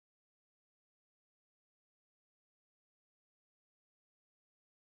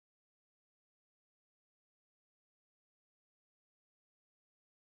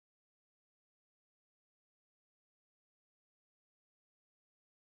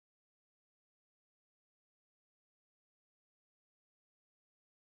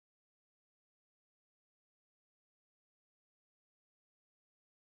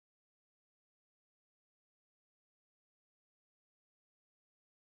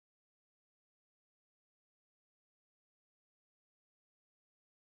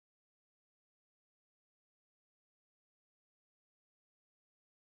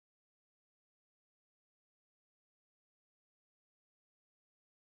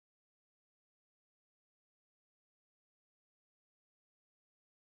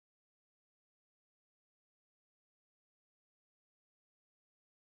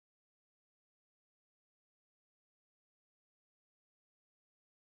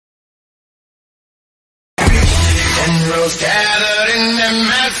girls gathered in their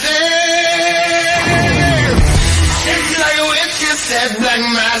masses. It's like a witch, you said, black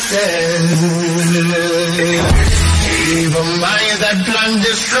masses. Evil minds that plan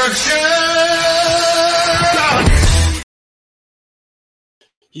destruction.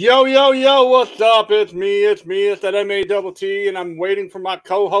 Yo, what's up? It's me, it's that M-A-T-T, and I'm waiting for my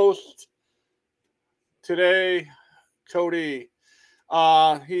co-host today, Cody.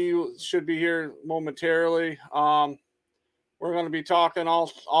 He should be here momentarily. We're going to be talking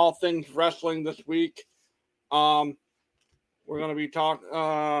all things wrestling this week. We're going to be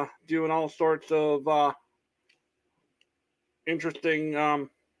doing all sorts of interesting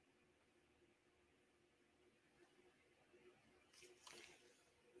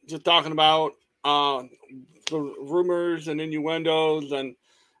just talking about the rumors and innuendos and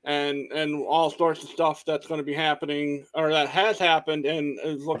all sorts of stuff that's going to be happening, or that has happened and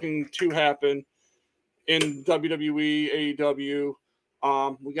is looking to happen in WWE, AEW.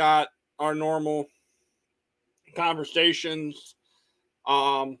 We got our normal conversations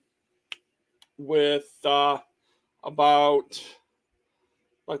with about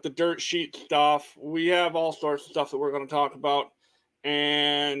like the dirt sheet stuff. We have all sorts of stuff that we're going to talk about.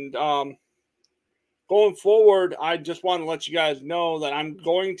 And going forward, I just want to let you guys know that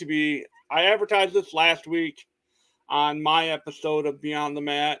I advertised this last week on my episode of Beyond the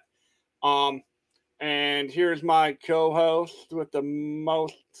Mat. And here's my co-host with the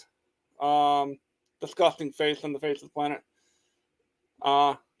most disgusting face on the face of the planet,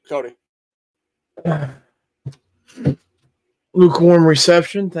 Cody. Lukewarm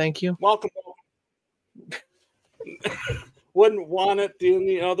reception, thank you. Welcome. Wouldn't want it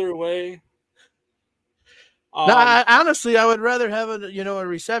any other way. No, honestly, I would rather have a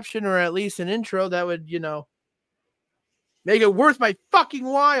reception or at least an intro that would, make it worth my fucking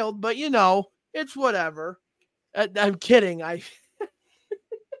while. But it's whatever. I'm kidding.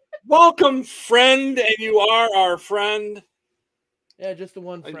 Welcome, friend, and you are our friend. Yeah, just the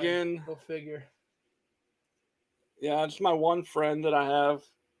one friend. Again. Go figure. Yeah, it's my one friend that I have.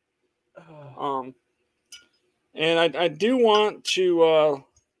 And I do want to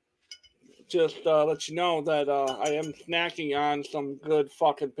just let you know that I am snacking on some good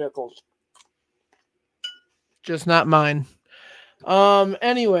fucking pickles. Just not mine.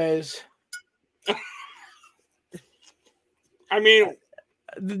 Anyways. I mean,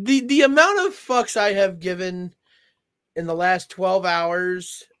 the amount of fucks I have given in the last 12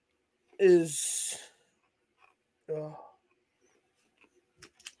 hours is...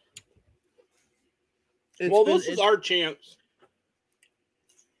 This is our chance.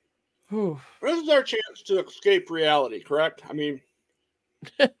 This is our chance to escape reality, correct? I mean...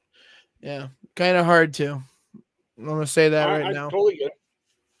 yeah, kind of hard to. I'm going to say that right now. Totally get it.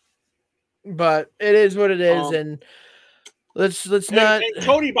 But it is what it is, and let's not... And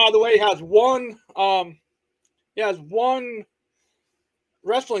Cody, by the way, has one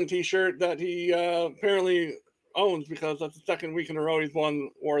wrestling t-shirt that he apparently owns, because that's the second week in a row he's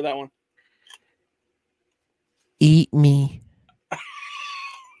wore that one. Eat me.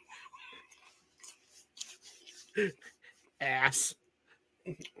 Ass.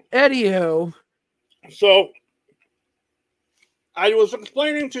 Anywho. So, I was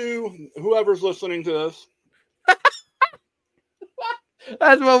explaining to whoever's listening to this.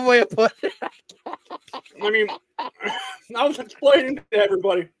 That's one way of putting it. I mean, I was explaining to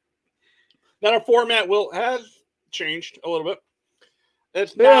everybody that our format has changed a little bit.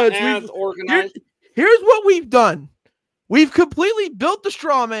 It's not as organized. Here's what we've done. We've completely built the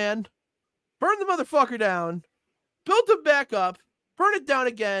straw man, burned the motherfucker down, built him back up, burned it down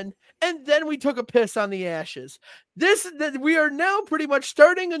again, and then we took a piss on the ashes. We are now pretty much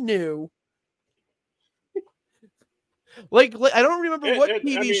starting anew. like I don't remember what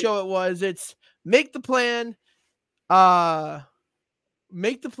TV show it was. It's make the plan,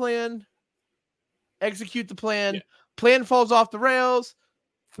 execute the plan, plan falls off the rails,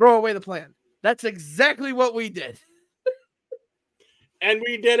 throw away the plan. That's exactly what we did. And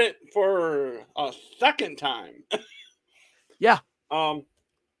we did it for a second time. Yeah. I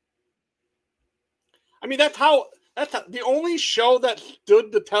mean, that's the only show that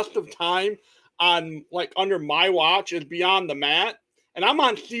stood the test of time on, like, under my watch is Beyond the Mat. And I'm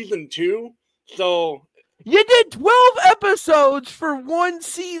on season 2. So you did 12 episodes for one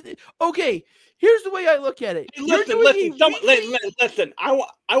season. Okay. Here's the way I look at it. Listen. I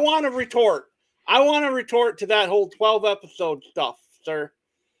want to retort. I want to retort to that whole 12 episode stuff, sir,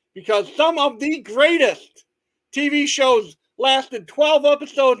 because some of the greatest TV shows lasted 12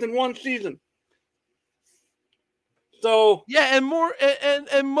 episodes in one season. So yeah, and more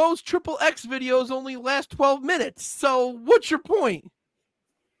and most triple X videos only last 12 minutes. So what's your point?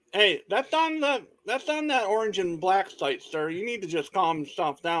 hey, that's on that orange and black site, sir. You need to just calm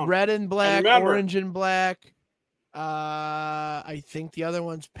stuff down. Red and black, remember, orange and black. I think the other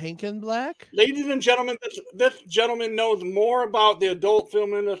one's pink and black. Ladies and gentlemen, this gentleman knows more about the adult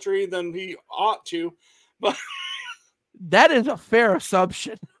film industry than he ought to. But that is a fair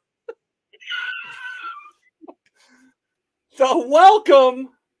assumption. So welcome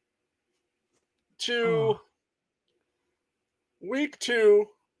to week 2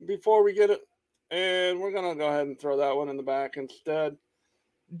 before we get it. And we're going to go ahead and throw that one in the back instead.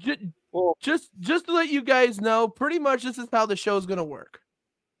 Just to let you guys know, pretty much this is how the show's going to work.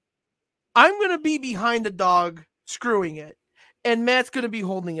 I'm going to be behind the dog screwing it, and Matt's going to be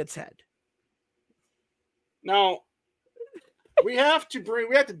holding its head. Now, we have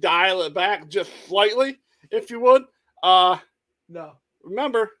to dial it back just slightly, if you would. No.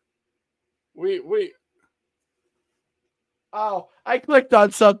 Remember, we Oh, I clicked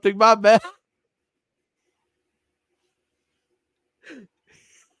on something, my bad.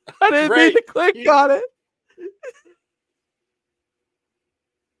 I didn't mean to click on it.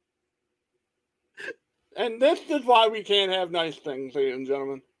 And this is why we can't have nice things, ladies and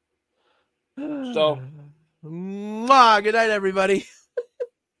gentlemen. So, good night, everybody.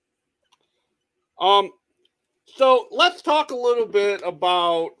 So let's talk a little bit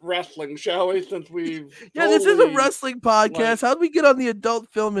about wrestling, shall we? Since we've this is a wrestling podcast. How did we get on the adult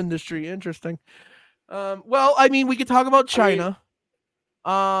film industry? Interesting. Well, I mean, we could talk about China.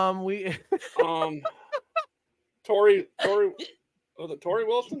 Tori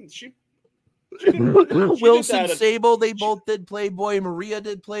Wilson? She Wilson, Sable, they both did Playboy. Maria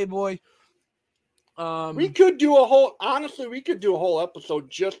did Playboy. We could do a whole episode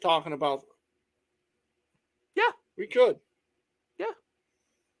just talking about. Yeah, we could. Yeah,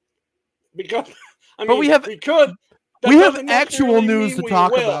 because we have actual news to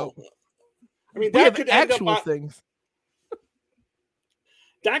talk about. I mean, that could actual things.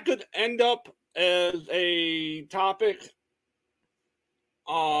 That could end up as a topic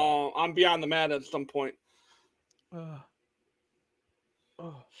on Beyond the Mat at some point.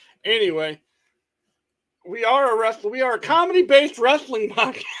 Anyway, we are a comedy-based wrestling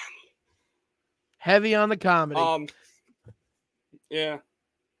podcast. Heavy on the comedy. Yeah.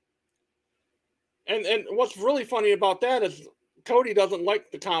 And what's really funny about that is Cody doesn't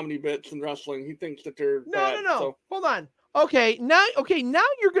like the comedy bits in wrestling. He thinks that they're bad. No. So. Hold on. Okay, now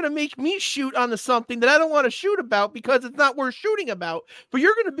you're gonna make me shoot onto something that I don't want to shoot about because it's not worth shooting about. But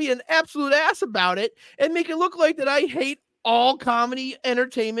you're gonna be an absolute ass about it and make it look like that I hate all comedy,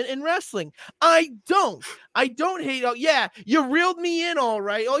 entertainment, and wrestling. I don't hate. Oh yeah, you reeled me in all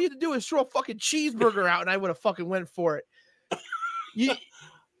right. All you had to do is throw a fucking cheeseburger out, and I would have fucking went for it.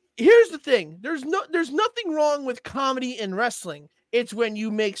 Here's the thing: there's nothing wrong with comedy and wrestling. It's when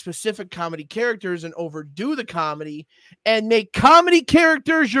you make specific comedy characters and overdo the comedy and make comedy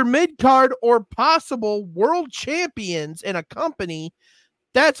characters your mid-card or possible world champions in a company.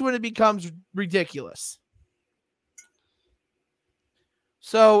 That's when it becomes ridiculous.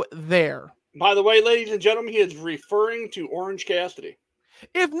 So there. By the way, ladies and gentlemen, he is referring to Orange Cassidy.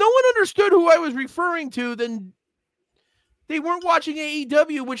 If no one understood who I was referring to, then they weren't watching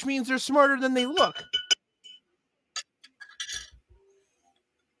AEW, which means they're smarter than they look.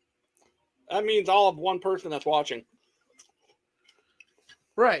 That means all of one person that's watching.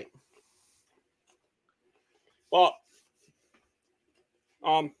 Right. Well,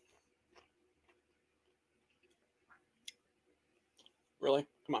 really?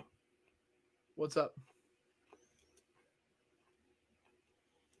 Come on. What's up?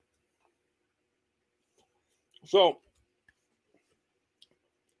 So,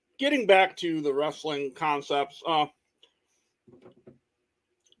 getting back to the wrestling concepts,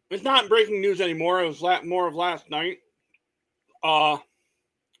 it's not breaking news anymore. It was more of last night.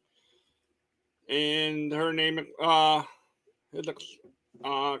 And her name is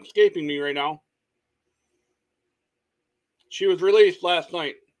escaping me right now. She was released last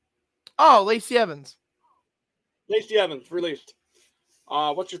night. Oh, Lacey Evans. Lacey Evans released.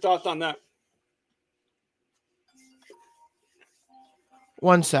 What's your thoughts on that?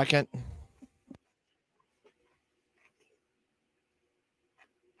 1 second.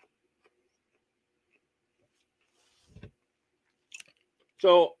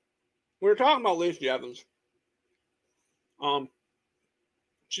 So, we were talking about Lacey Evans.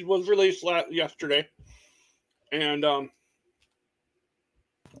 She was released yesterday, and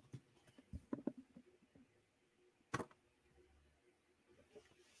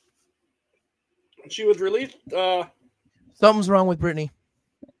she was released Something's wrong with Brittany.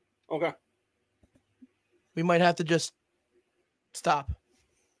 Okay. We might have to just stop.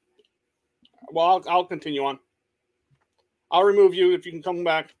 Well, I'll continue on. I'll remove you if you can come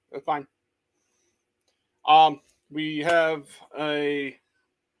back. That's fine. We have a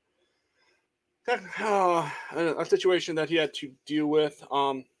situation that he had to deal with.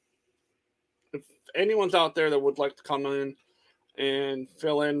 If anyone's out there that would like to come in and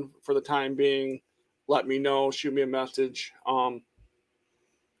fill in for the time being, let me know. Shoot me a message. And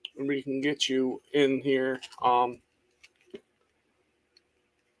we can get you in here.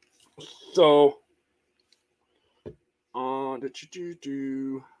 So,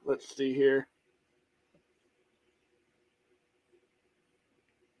 let's see here.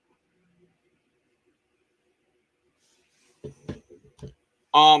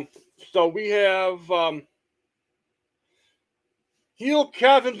 So we have Heel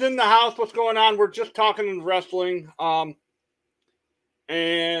Kevin's in the house. What's going on? We're just talking wrestling.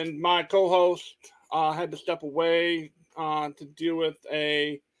 And my co-host had to step away to deal with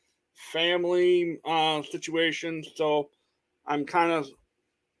a family situation. So I'm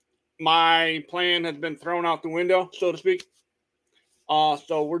my plan has been thrown out the window, so to speak.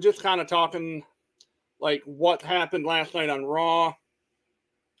 So we're just kind of talking like what happened last night on Raw.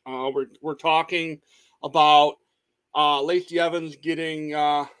 We're talking about Lacey Evans getting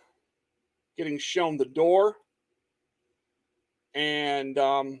shown the door, and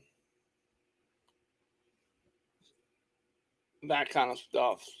that kind of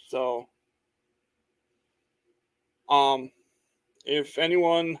stuff. So, if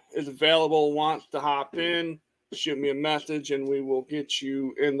anyone is available, wants to hop in, shoot me a message, and we will get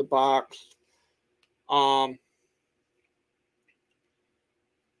you in the box.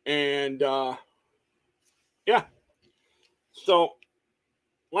 Yeah. So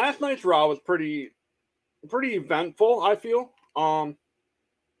last night's Raw was pretty eventful, I feel.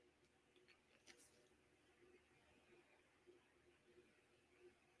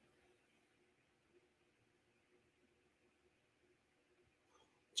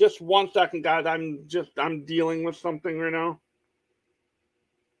 Just 1 second, guys. I'm dealing with something right now.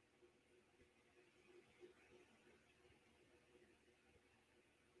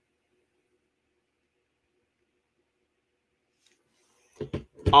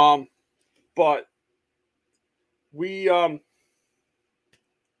 But we're going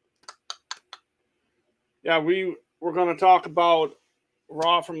to talk about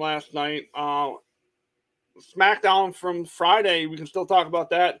Raw from last night. SmackDown from Friday. We can still talk about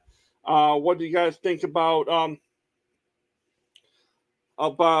that. What do you guys think about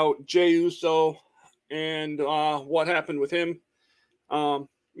Jey Uso and what happened with him?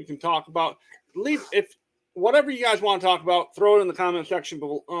 We can talk about if whatever you guys want to talk about, throw it in the comment section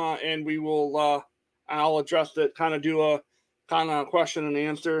below, and we will. I'll address it. Kind of do a kind of question and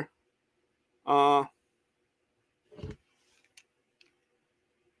answer. Kind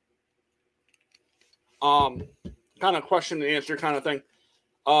of question and answer kind of thing.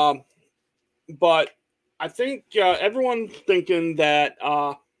 But I think everyone's thinking that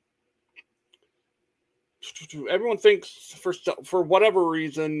everyone thinks for whatever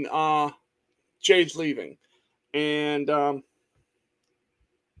reason Jay's leaving, and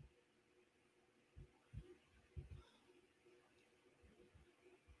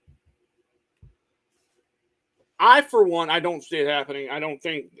I, for one, I don't see it happening. I don't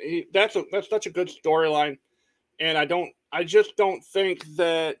think that's such a good storyline, and I just don't think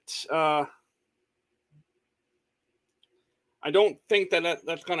that I don't think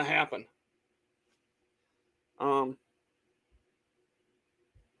that's going to happen.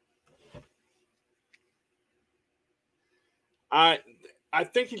 I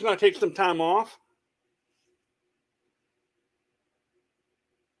think he's going to take some time off.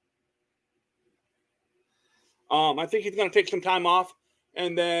 I think he's going to take some time off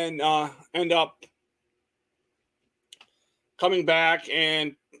and then end up coming back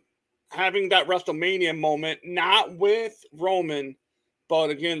and having that WrestleMania moment, not with Roman, but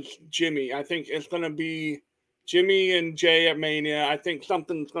against Jimmy. I think it's going to be Jimmy and Jay at Mania. I think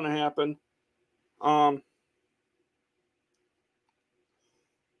something's going to happen.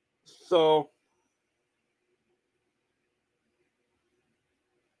 So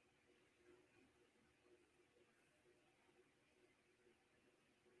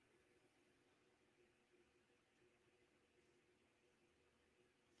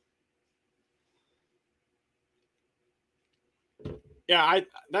yeah,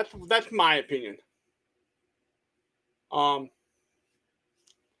 that's my opinion. I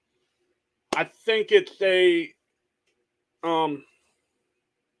think it's a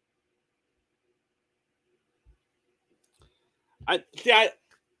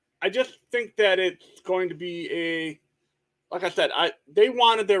I just think that it's going to be like I said, they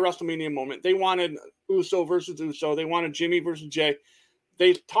wanted their WrestleMania moment. They wanted Uso versus Uso. They wanted Jimmy versus Jay.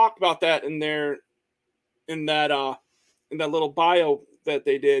 They talked about that in that little bio that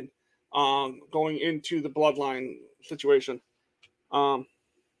they did going into the Bloodline situation.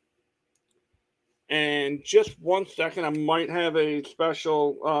 And just 1 second, I might have a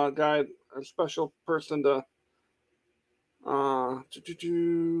special guy, a special person to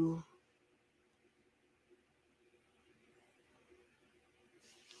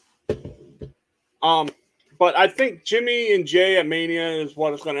but I think Jimmy and Jay at Mania is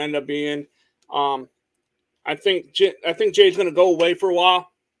what it's going to end up being. I think Jay's going to go away for a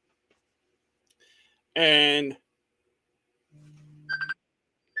while, and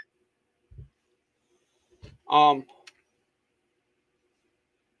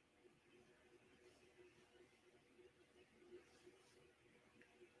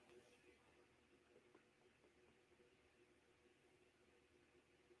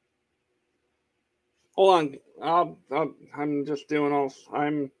hold on, I'm just doing all.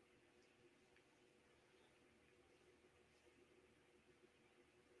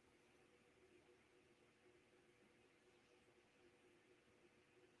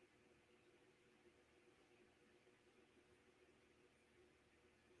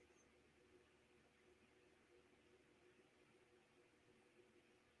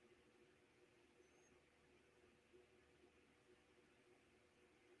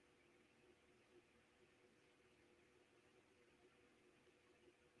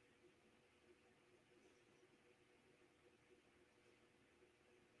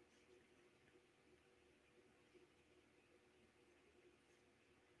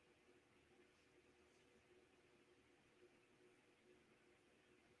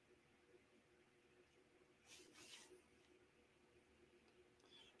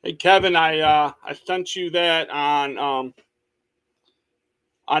 Hey Kevin, I sent you that on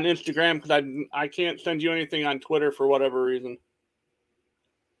Instagram because I can't send you anything on Twitter for whatever reason.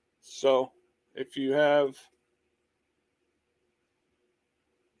 So if you have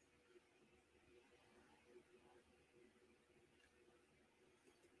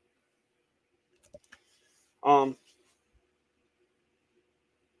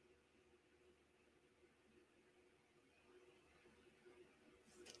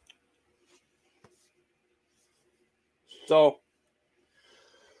so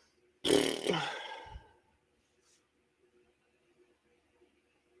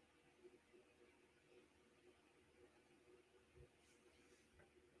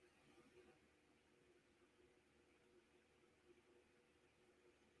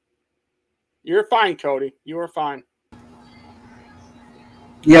you're fine, Cody. You are fine.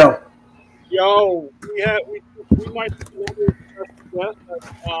 Yo, we might guest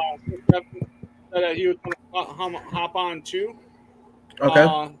that he was going to hop on too.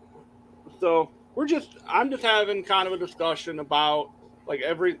 okay. So I'm just having kind of a discussion about like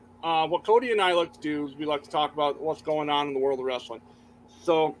what Cody and I like to do is we like to talk about what's going on in the world of wrestling.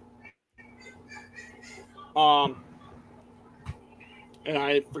 So, and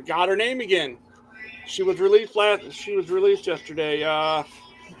I forgot her name again. She was released yesterday.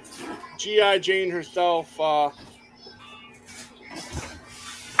 G.I. Jane herself. God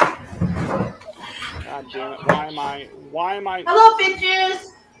damn it! Why am I? Hello, bitches.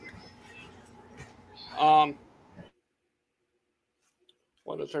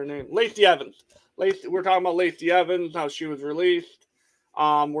 What is her name? Lacey Evans. We're talking about Lacey Evans, how she was released.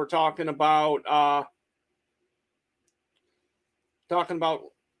 We're talking about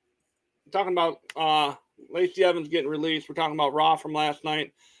Lacey Evans getting released. We're talking about Raw from last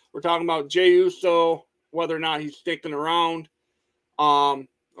night. We're talking about Jey Uso, whether or not he's sticking around, or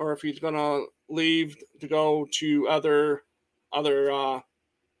if he's gonna leave to go to other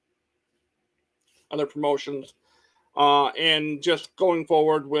promotions. And just going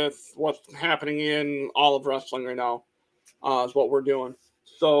forward with what's happening in all of wrestling right now is what we're doing.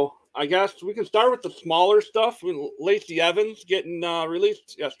 So I guess we can start with the smaller stuff. Lacey Evans getting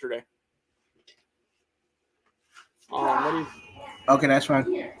released yesterday. Okay, that's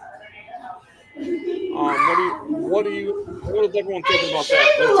fine. What is everyone thinking about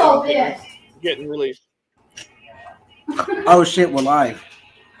that? Lacey Evans getting released. Oh shit, we're live.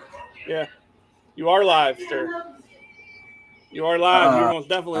 Yeah, you are live, sir. You are live. You're most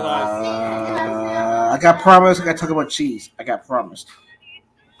definitely live. I got promised. I got to talk about cheese. I got promised.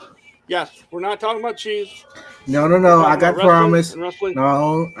 Yes, we're not talking about cheese. No. I got promised.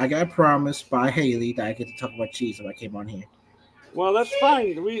 No, I got promised by Haley that I get to talk about cheese if I came on here. Well, that's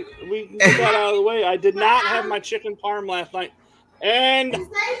fine. We can get that out of the way. I did not have my chicken parm last night. And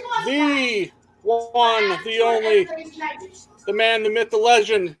the one, the only, the man, the myth, the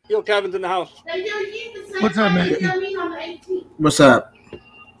legend, Heel Kevin's in the house. What's up, man? What's up?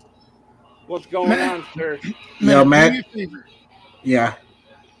 What's going on, sir? Yo, Matt. Do me a favor. Yeah.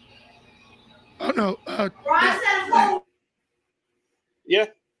 Oh, no. Yeah.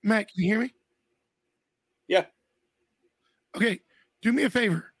 Matt, can you hear me? Yeah. Okay. Do me a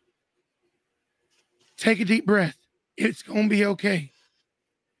favor. Take a deep breath. It's going to be okay.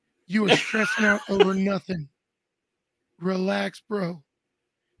 You are stressing out over nothing. Relax, bro.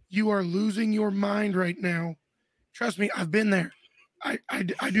 You are losing your mind right now. Trust me, I've been there. I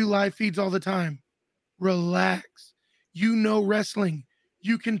do live feeds all the time. Relax. You know wrestling.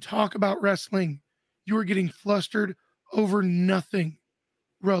 You can talk about wrestling. You are getting flustered over nothing.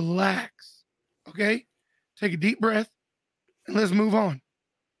 Relax. Okay? Take a deep breath and let's move on.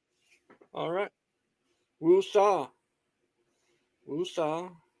 All right. Woo-saw. Woo-saw.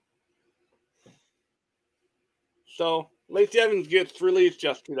 So, Lacey Evans gets released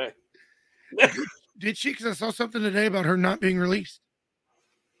yesterday. Did she? Because I saw something today about her not being released.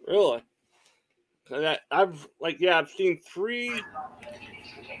 Really? I've seen three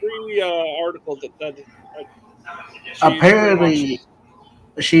articles that said apparently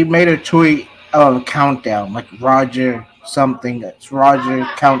she made a tweet of a countdown, like Roger something. That's Roger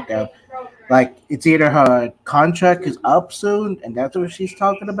countdown. Like it's either her contract is up soon, and that's what she's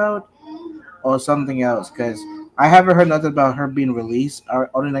talking about, or something else. Because I haven't heard nothing about her being released.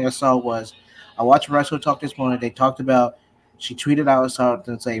 Only thing I saw was I watched Wrestle Talk this morning. They talked about she tweeted out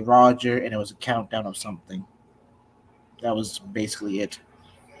something say Roger, and it was a countdown of something. That was basically it.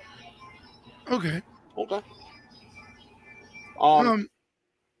 Okay.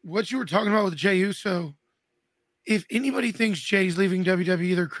 What you were talking about with Jey Uso, if anybody thinks Jay's leaving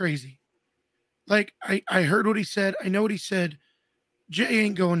WWE, they're crazy. Like, I heard what he said. I know what he said. Jay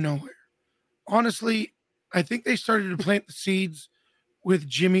ain't going nowhere. Honestly, I think they started to plant the seeds with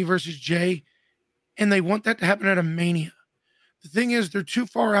Jimmy versus Jay, and they want that to happen at a Mania. The thing is, they're too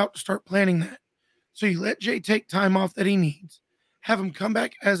far out to start planning that. So you let Jay take time off that he needs, have him come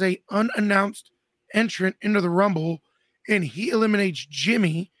back as a unannounced entrant into the Rumble, and he eliminates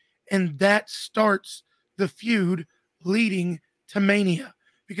Jimmy, and that starts the feud leading to Mania.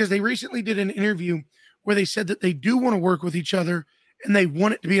 Because they recently did an interview where they said that they do want to work with each other and they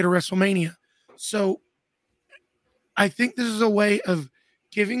want it to be at a WrestleMania. So I think this is a way of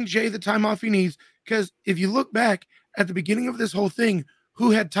giving Jay the time off he needs. Because if you look back at the beginning of this whole thing,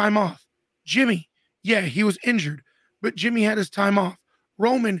 who had time off? Jimmy. Yeah, he was injured, but Jimmy had his time off.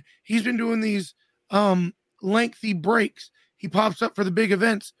 Roman, he's been doing these lengthy breaks. He pops up for the big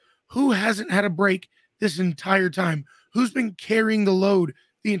events. Who hasn't had a break this entire time? Who's been carrying the load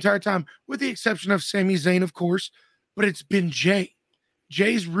the entire time, with the exception of Sami Zayn, of course, but it's been Jay.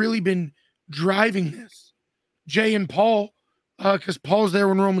 Jay's really been driving this. Jay and Paul, because Paul's there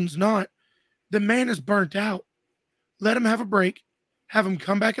when Roman's not. The man is burnt out. Let him have a break, have him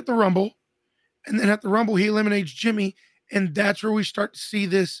come back at the Rumble, and then at the Rumble, he eliminates Jimmy, and that's where we start to see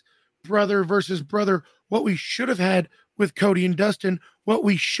this brother versus brother, what we should have had with Cody and Dustin, what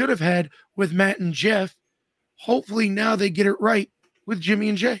we should have had with Matt and Jeff. Hopefully now they get it right with Jimmy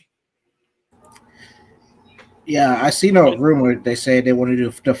and Jay. Yeah, I seen a rumor. They say they want to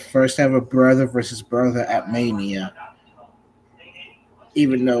do the first ever brother versus brother at Mania.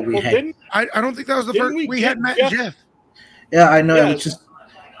 Even though we had, I don't think that was the first. We had Matt and Jeff. Yeah, I know. Yes. It was just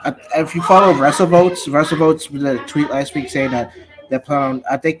if you follow WrestleVotes did a tweet last week saying that they plan.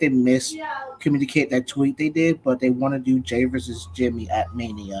 I think they miscommunicate that tweet they did, but they want to do Jay versus Jimmy at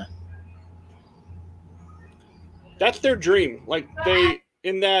Mania. That's their dream. Like they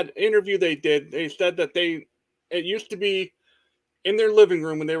in that interview they did, they said that it used to be in their living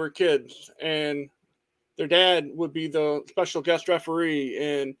room when they were kids, and their dad would be the special guest referee,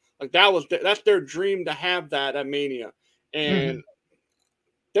 and like that's their dream to have that at Mania, and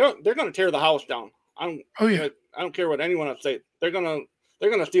they're going to tear the house down. I don't care what anyone else say. They're going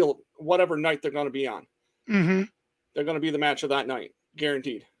to steal whatever night they're going to be on. Mm-hmm. They're going to be the match of that night,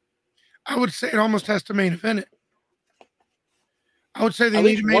 guaranteed. I would say it almost has to main event it. I would say they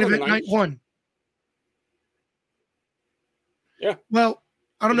need to main event night one. Yeah. Well,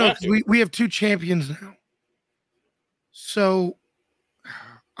 I don't know. We have two champions now. So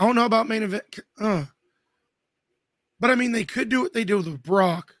I don't know about main event. But I mean, they could do what they did with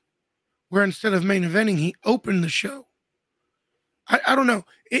Brock, where instead of main eventing, he opened the show. I don't know.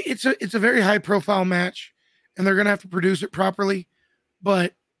 It's a very high profile match, and they're going to have to produce it properly.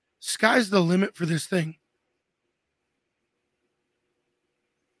 But sky's the limit for this thing.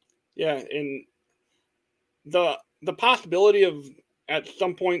 Yeah, and the the possibility of at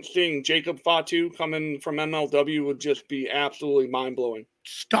some point seeing Jacob Fatu coming from MLW would just be absolutely mind blowing.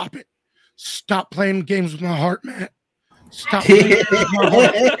 Stop it. Stop playing games with my heart, Matt. Stop playing games with my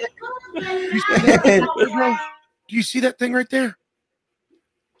heart. Do you see that thing right there?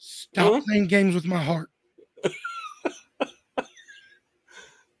 Stop playing games with my heart.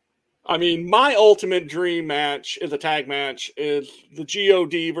 I mean, my ultimate dream match is a tag match is the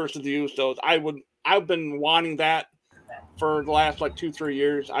GOD versus the Usos. I've been wanting that for the last like 2-3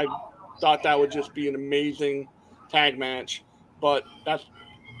 years. I thought that would just be an amazing tag match, but that's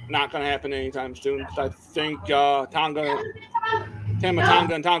not going to happen anytime soon. I think Tama Tonga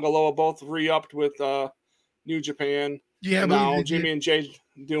and Tonga Loa both re-upped with New Japan. Yeah, now Jimmy and Jay's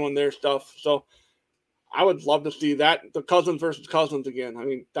doing their stuff. So I would love to see that, the Cousins versus Cousins again. I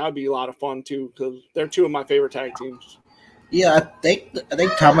mean, that would be a lot of fun too, because they're two of my favorite tag teams. Yeah, I think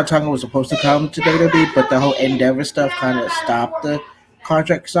Tama Tonga was supposed to come to WWE, but the whole Endeavor stuff kind of stopped the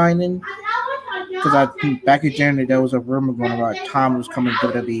contract signing. Because I think back in January there was a rumor going about Tom was coming to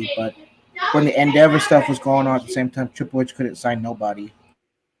WWE, but when the Endeavor stuff was going on at the same time, Triple H couldn't sign nobody.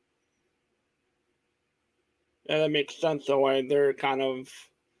 Yeah, that makes sense. So they're kind of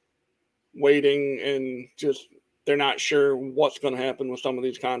waiting and just they're not sure what's going to happen with some of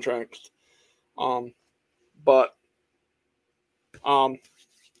these contracts. So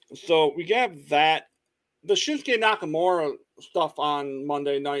we have that. The Shinsuke Nakamura stuff on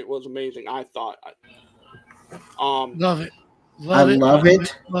Monday night was amazing, I thought. Love it.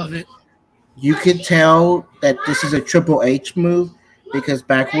 Love it. You could tell that this is a Triple H move because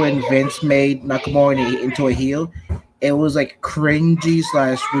back when Vince made Nakamura into a heel, it was like cringy /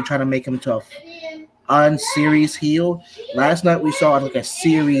 we're trying to make him to a unserious heel. Last night we saw like a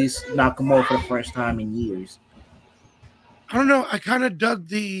serious Nakamura for the first time in years. I don't know. I kind of dug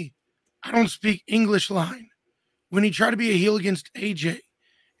the I don't speak English line when he tried to be a heel against AJ.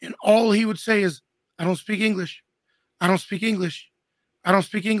 And all he would say is, I don't speak English. I don't speak English. I don't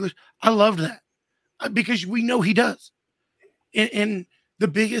speak English. I loved that because we know he does. And the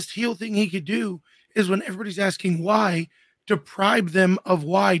biggest heel thing he could do is when everybody's asking why, deprive them of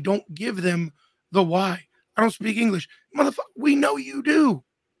why. Don't give them the why. I don't speak English. Motherfucker, we know you do.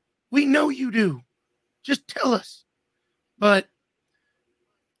 We know you do. Just tell us. But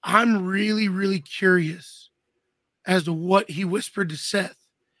I'm really, really curious as to what he whispered to Seth.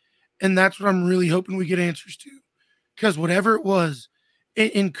 And that's what I'm really hoping we get answers to. Because whatever it was,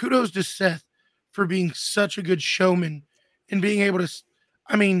 and kudos to Seth for being such a good showman and being able to,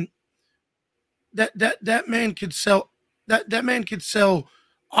 I mean, that man could sell that man could sell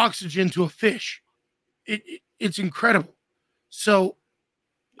oxygen to a fish. It's incredible. So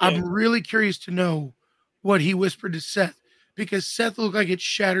yeah. I'm really curious to know what he whispered to Seth because Seth looked like it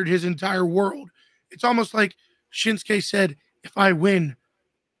shattered his entire world. It's almost like Shinsuke said, if I win,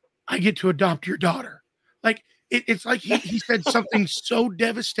 I get to adopt your daughter. Like it's like he said something so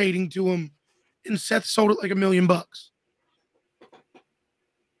devastating to him and Seth sold it like $1 million.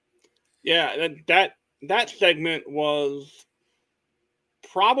 Yeah, that segment was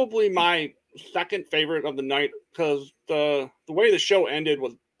probably my second favorite of the night because the way the show ended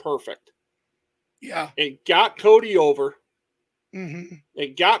was perfect. Yeah. It got Cody over. Mm-hmm.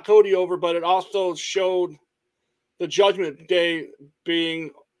 It got Cody over, but it also showed the Judgment Day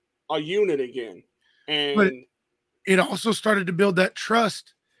being a unit again. And but it also started to build that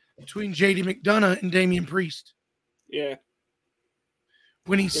trust between JD McDonough and Damian Priest. Yeah.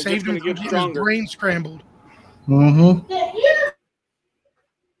 When he saved him from getting his brain scrambled. Mm-hmm.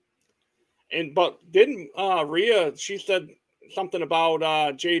 But didn't Rhea, she said something about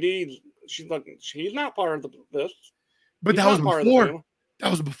JD. She's like, he's not part of this. But that was before.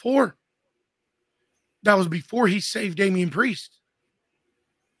 That was before. That was before he saved Damian Priest.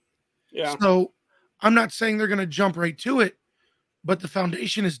 Yeah. So I'm not saying they're going to jump right to it, but the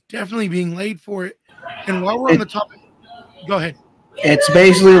foundation is definitely being laid for it. And while we're on the topic, go ahead. It's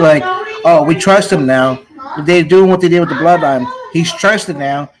basically like, oh, we trust him now. They're doing what they did with the Bloodline. He's trusted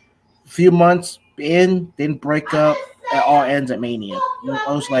now. A few months in, didn't break up. It all ends at Mania,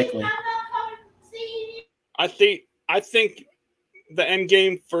 most likely. I think the end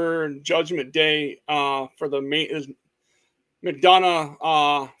game for Judgment Day for the main is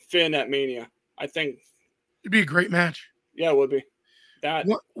McDonough Finn at Mania. I think it'd be a great match. Yeah, it would be. That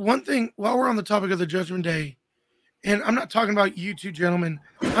one thing while we're on the topic of the Judgment Day, and I'm not talking about you two gentlemen,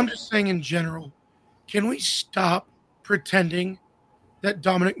 I'm just saying in general, can we stop pretending that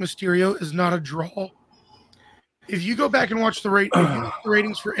Dominic Mysterio is not a draw? If you go back and watch the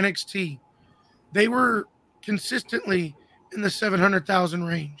ratings for NXT, they were consistently in the 700,000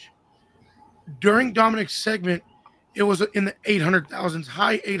 range. During Dominic's segment, it was in the 800,000s,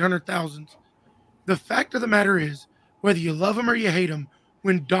 high 800,000s. The fact of the matter is, whether you love him or you hate him,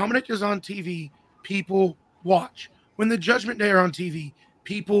 when Dominic is on TV, people watch. When the Judgment Day are on TV,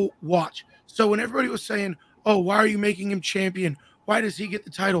 people watch. So when everybody was saying, oh, why are you making him champion? Why does he get the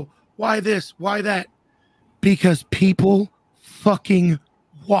title? Why this? Why that? Because people fucking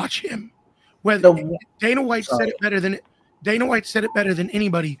watch him. Whether Dana White said it better than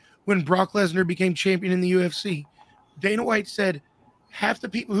anybody when Brock Lesnar became champion in the UFC. Dana White said half the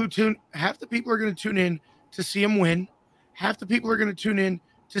people are going to tune in to see him win. Half the people are going to tune in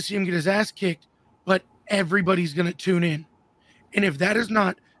to see him get his ass kicked, but everybody's going to tune in. And if that is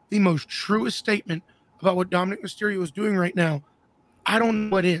not the most truest statement about what Dominic Mysterio is doing right now, I don't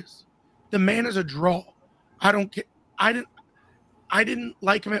know what is. The man is a draw. I don't care. I didn't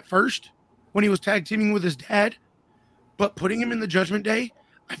like him at first when he was tag teaming with his dad, but putting him in the Judgment Day,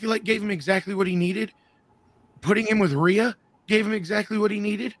 I feel like gave him exactly what he needed. Putting him with Rhea gave him exactly what he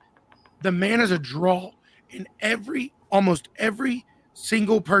needed. The man is a draw. And almost every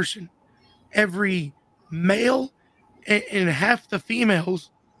single person, every male and half the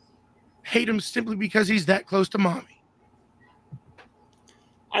females hate him simply because he's that close to mommy.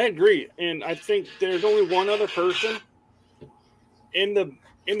 I agree, and I think there's only one other person in the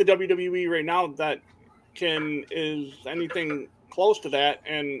WWE right now that is anything close to that,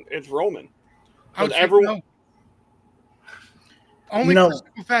 and it's Roman. Everyone, only for the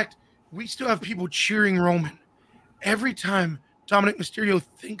simple fact, we still have people cheering Roman. Every time Dominic Mysterio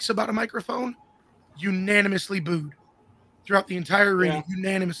thinks about a microphone, unanimously booed throughout the entire arena,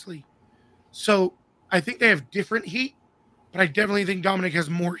 unanimously. So I think they have different heat, but I definitely think Dominic has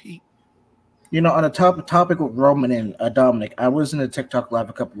more heat. On the topic with Roman and Dominic, I was in a TikTok live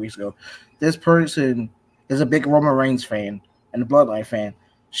a couple weeks ago. This person is a big Roman Reigns fan and a Bloodline fan.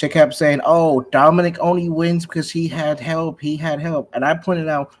 She kept saying, oh, Dominic only wins because he had help. And I pointed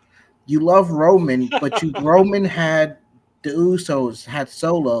out, you love Roman, but Roman had the Usos, had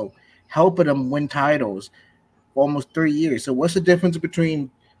Solo, helping him win titles for almost 3 years. So what's the difference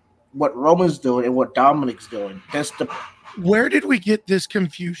between what Roman's doing and what Dominic's doing? Where did we get this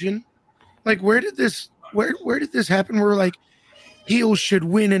confusion? Like, where did this happen? Where like heels should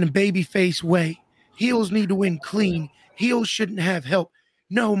win in a babyface way. Heels need to win clean. Heels shouldn't have help.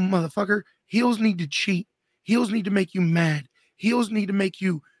 No, motherfucker. Heels need to cheat. Heels need to make you mad. Heels need to make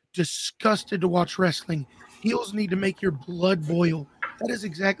you disgusted to watch wrestling. Heels need to make your blood boil. That is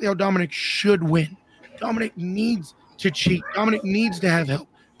exactly how Dominic should win. Dominic needs to cheat. Dominic needs to have help.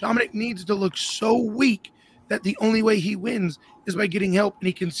 Dominic needs to look so weak that the only way he wins is by getting help, and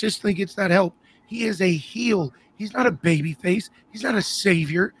he consistently gets that help. He is a heel. He's not a babyface. He's not a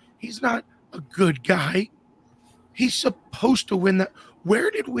savior. He's not a good guy. He's supposed to win that.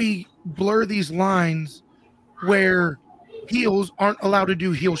 Where did we blur these lines where heels aren't allowed to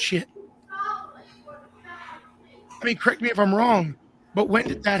do heel shit? I mean, correct me if I'm wrong, but when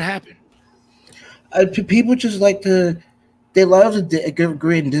did that happen? People just like they love to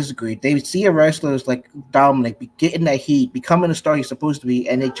agree and disagree. They see a wrestler like Dominic getting that heat, becoming the star he's supposed to be,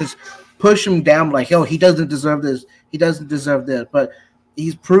 and they just push him down like, yo, he doesn't deserve this. He doesn't deserve this. But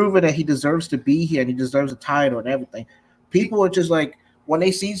he's proven that he deserves to be here and he deserves a title and everything. People are just like, when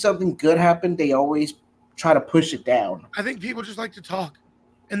they see something good happen, they always try to push it down. I think people just like to talk,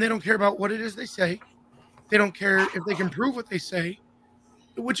 and they don't care about what it is they say. They don't care if they can prove what they say,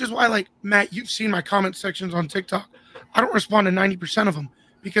 which is why, like, Matt, you've seen my comment sections on TikTok. I don't respond to 90% of them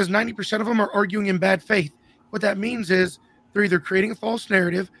because 90% of them are arguing in bad faith. What that means is they're either creating a false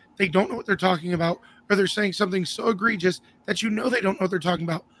narrative, they don't know what they're talking about, or they're saying something so egregious that you know they don't know what they're talking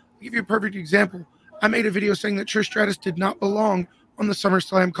about. I'll give you a perfect example. I made a video saying that Trish Stratus did not belong on the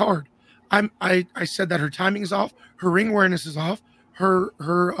SummerSlam card. I said that her timing is off, her ring awareness is off, her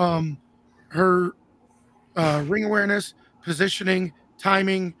ring awareness, positioning,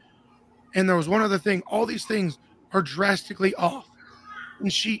 timing, and there was one other thing. All these things are drastically off,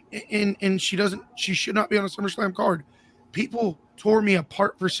 and she should not be on a SummerSlam card. People tore me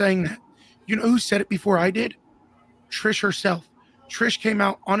apart for saying that. You know who said it before I did? Trish herself. Trish came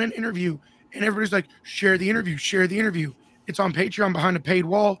out on an interview, and everybody's like, share the interview. It's on Patreon behind a paid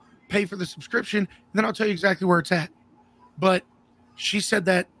wall. Pay for the subscription, and then I'll tell you exactly where it's at. But she said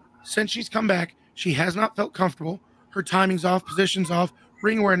that since she's come back, she has not felt comfortable. Her timing's off, position's off,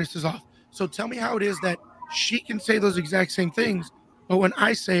 ring awareness is off. So tell me how it is that she can say those exact same things, but when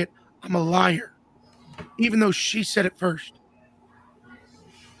I say it, I'm a liar, even though she said it first.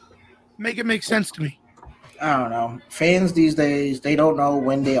 Make it make sense to me. I don't know. Fans these days, they don't know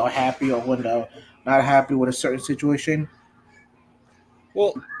when they are happy or when they're not happy with a certain situation.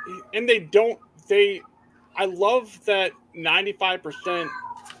 Well, and I I love that 95%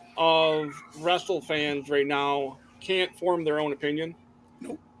 of wrestle fans right now can't form their own opinion.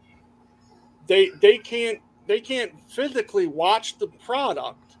 Nope. They can't physically watch the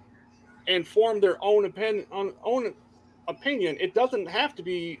product and form their own opinion. It doesn't have to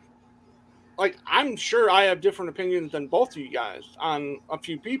be like, I'm sure I have different opinions than both of you guys on a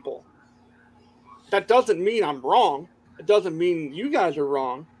few people. That doesn't mean I'm wrong. It doesn't mean you guys are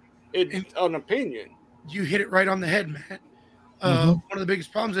wrong. It's an opinion. You hit it right on the head, Matt. One of the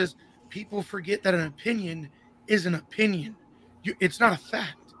biggest problems is people forget that an opinion is an opinion. It's not a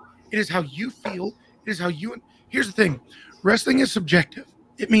fact. It is how you feel. It is how you. Here's the thing: wrestling is subjective.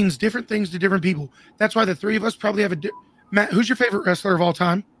 It means different things to different people. That's why the three of us probably have Matt, who's your favorite wrestler of all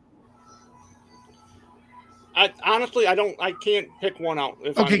time? Honestly, I can't pick one out.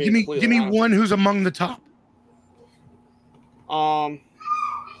 Okay, give me one who's among the top.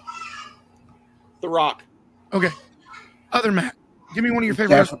 The Rock. Okay. Other Matt, give me one of your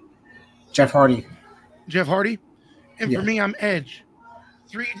favorite wrestlers. Jeff Hardy. Jeff Hardy? And for me, I'm Edge.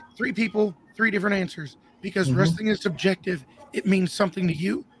 Three people, three different answers. Because wrestling is subjective. It means something to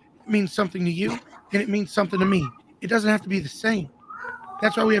you, it means something to you, and it means something to me. It doesn't have to be the same.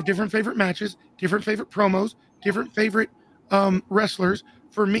 That's why we have different favorite matches, different favorite promos, different favorite wrestlers.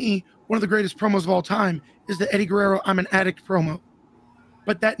 For me, one of the greatest promos of all time is the Eddie Guerrero "I'm an Addict" promo.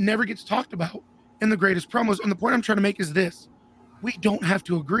 But that never gets talked about in the greatest promos. And the point I'm trying to make is this: we don't have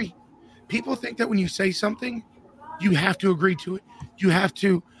to agree. People think that when you say something, you have to agree to it. You have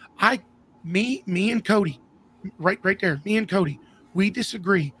to. Me and Cody, right there, me and Cody, we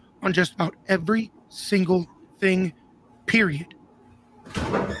disagree on just about every single thing, period.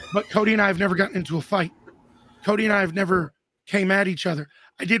 But Cody and I have never gotten into a fight. Cody and I have never came at each other.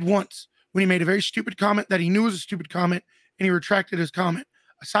 I did once when he made a very stupid comment that he knew was a stupid comment, and he retracted his comment.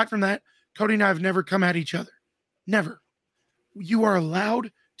 Aside from that, Cody and I have never come at each other. Never. You are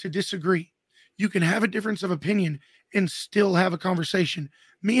allowed to disagree. You can have a difference of opinion and still have a conversation.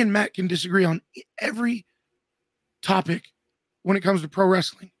 Me and Matt can disagree on every topic when it comes to pro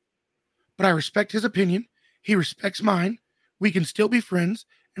wrestling. But I respect his opinion. He respects mine. We can still be friends,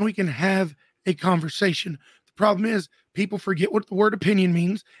 and we can have a conversation. The problem is people forget what the word opinion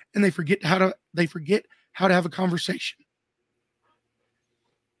means, and they forget how to have a conversation.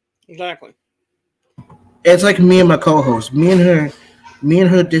 Exactly. It's like me and my co-host. Me and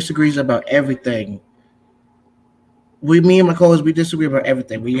her disagrees about everything. Me and my co-host, we disagree about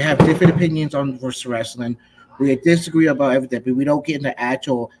everything. We have different opinions on versus wrestling. We disagree about everything, but we don't get in the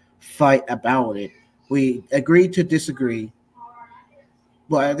actual fight about it. We agree to disagree.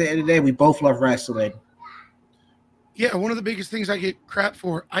 But at the end of the day, we both love wrestling. Yeah, one of the biggest things I get crap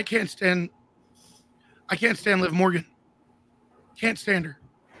for, I can't stand Liv Morgan. Can't stand her.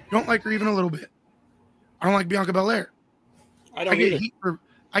 Don't like her even a little bit. I don't like Bianca Belair. I get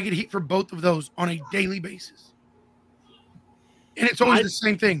heat for both of those on a daily basis. And it's always the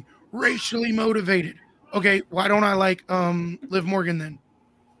same thing. Racially motivated. Okay, why don't I like Liv Morgan then?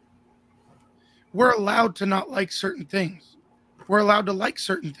 We're allowed to not like certain things. We're allowed to like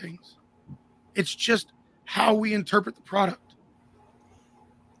certain things. It's just how we interpret the product.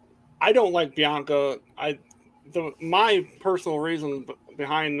 I don't like Bianca. My personal reason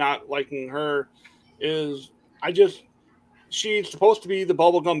behind not liking her is she's supposed to be the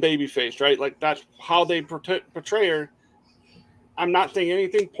bubblegum baby face, right? Like that's how they portray her. I'm not saying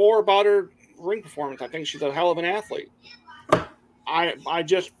anything poor about her ring performance. I think she's a hell of an athlete. I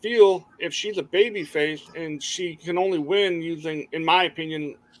just feel if she's a baby face and she can only win using, in my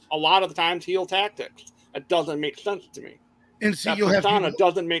opinion, a lot of the times heel tactics, it doesn't make sense to me. And see,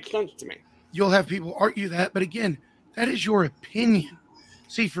 doesn't make sense to me. You'll have people argue that, but again, that is your opinion.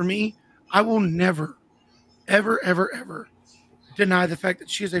 See, for me, I will never, ever, ever, ever deny the fact that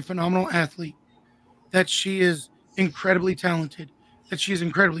she is a phenomenal athlete, that she is incredibly talented, that she is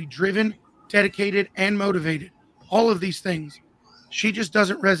incredibly driven, dedicated, and motivated. All of these things. She just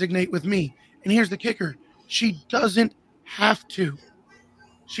doesn't resonate with me. And here's the kicker. She doesn't have to.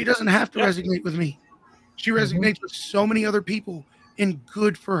 She doesn't have to resonate with me. She resonates with so many other people, and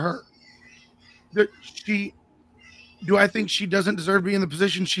good for her. Do I think she doesn't deserve to be in the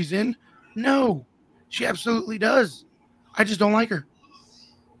position she's in? No, she absolutely does. I just don't like her.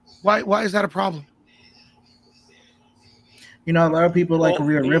 Why is that a problem? You know, a lot of people like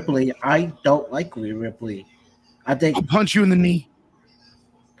Rhea Ripley. I don't like Rhea Ripley. I think I'll punch you in the knee.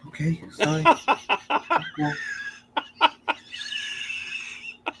 Okay, sorry.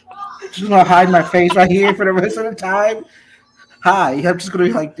 Just gonna hide my face right here for the rest of the time. Hi, I'm just gonna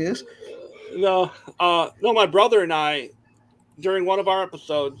be like this. No, my brother and I, during one of our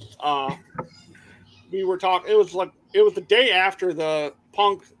episodes, we were talking. It was the day after the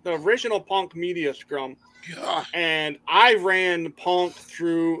original Punk media scrum, God. and I ran Punk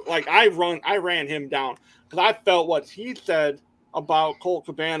through. Like I ran him down because I felt what he said about Colt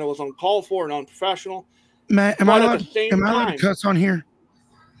Cabana was uncalled for and unprofessional. Matt, am I allowed to cuss on here?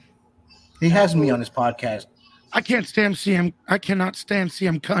 He has me on his podcast. I can't stand CM. I cannot stand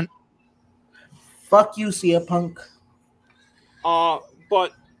CM cunt. Fuck you, CM Punk.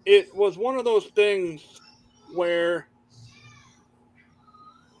 But it was one of those things where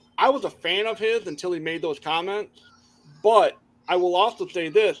I was a fan of his until he made those comments. But I will also say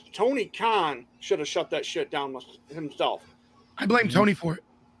this: Tony Khan should have shut that shit down himself. I blame Tony for it.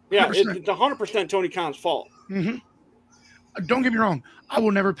 100%. Yeah, it's 100% Tony Khan's fault. Mm-hmm. Don't get me wrong. I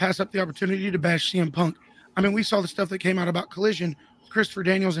will never pass up the opportunity to bash CM Punk. I mean, we saw the stuff that came out about Collision with Christopher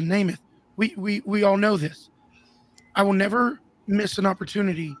Daniels and Namath. We all know this. I will never miss an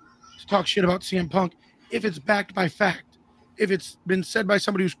opportunity to talk shit about CM Punk if it's backed by fact, if it's been said by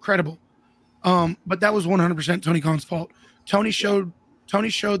somebody who's credible. But that was 100% Tony Khan's fault. Tony showed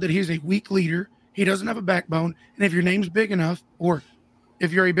that he's a weak leader. He doesn't have a backbone. And if your name's big enough, or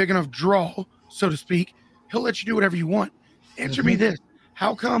if you're a big enough draw, so to speak, he'll let you do whatever you want. Answer me this.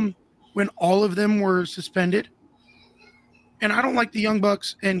 How come when all of them were suspended, and I don't like the Young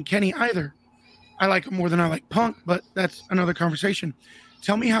Bucks and Kenny either. I like them more than I like Punk, but that's another conversation.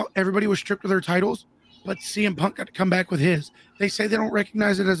 Tell me how everybody was stripped of their titles, but CM Punk got to come back with his. They say they don't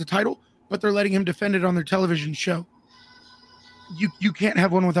recognize it as a title, but they're letting him defend it on their television show. You can't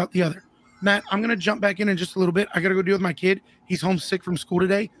have one without the other. Matt, I'm going to jump back in just a little bit. I got to go deal with my kid. He's homesick from school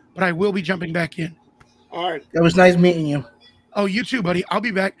today, but I will be jumping back in. All right. It was nice meeting you. Oh, you too, buddy. I'll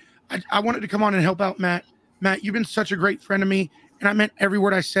be back. I wanted to come on and help out Matt. Matt, you've been such a great friend to me, and I meant every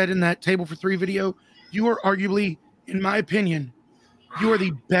word I said in that Table for Three video. You are arguably, in my opinion, you are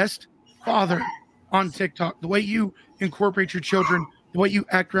the best father on TikTok. The way you incorporate your children, the way you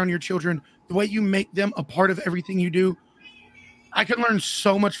act around your children, the way you make them a part of everything you do. I can learn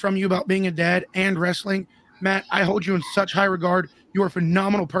so much from you about being a dad and wrestling. Matt, I hold you in such high regard. You are a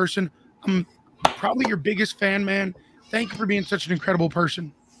phenomenal person. I'm probably your biggest fan, man. Thank you for being such an incredible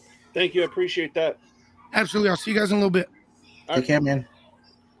person. Thank you. I appreciate that. Absolutely. I'll see you guys in a little bit. Take care, man.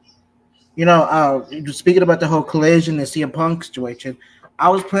 You know, speaking about the whole Collision and CM Punk situation, I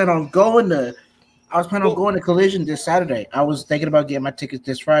was planning on going to Collision this Saturday. I was thinking about getting my tickets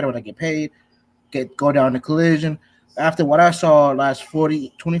this Friday when I get paid, go down to Collision. After what I saw last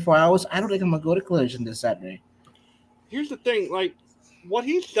 24 hours, I don't think I'm going to go to Collision this Saturday. Here's the thing, like, what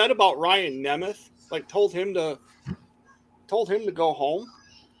he said about Ryan Nemeth, like, told him to go home.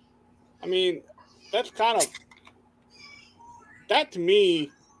 I mean, that's kind of, that to me,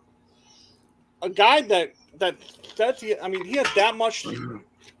 a guy that says he has that much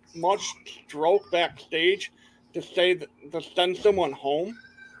stroke backstage to say that, to send someone home.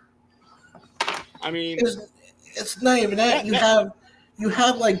 I mean, it's not even that. You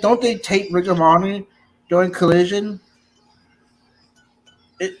have like, don't they tape Ring of Honor during Collision?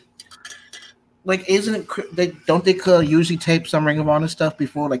 Like, isn't it? Don't they usually tape some Ring of Honor stuff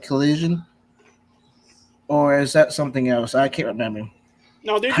before like Collision, or is that something else? I can't remember.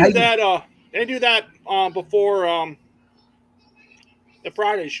 No, they do that. They do that before the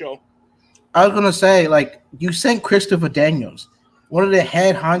Friday show. I was gonna say, like, you sent Christopher Daniels, one of the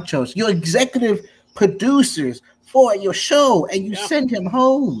head honchos, your executive producers for your show, and you send him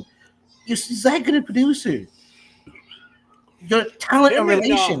home. Your executive producer, your talent and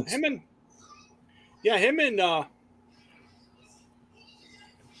relations. Him and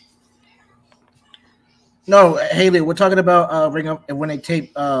No, Haley, we're talking about when they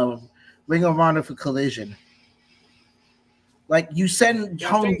tape Ring of Honor for Collision. Like, you send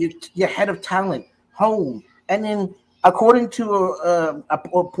home your head of talent home, and then according to a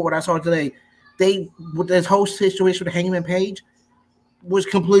report I saw today, with this whole situation with Hangman Page was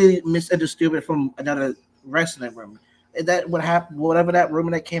completely misunderstood from another wrestling room. That what happened, whatever that rumor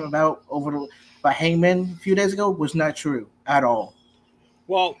that came about by Hangman a few days ago was not true at all.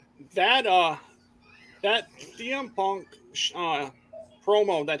 Well, that CM Punk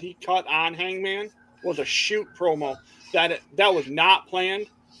promo that he cut on Hangman was a shoot promo that was not planned.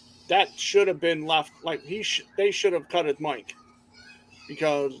 That should have been left. Like, they should have cut his mic,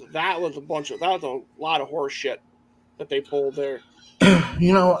 because that was a lot of horse shit that they pulled there.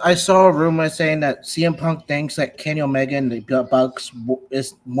 You know, I saw a rumor saying that CM Punk thinks that Kenny Omega and the Bucks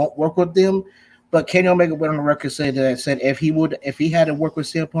won't work with them, but Kenny Omega went on the record said if he had to work with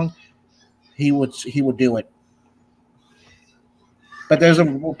CM Punk, he would do it. But there's a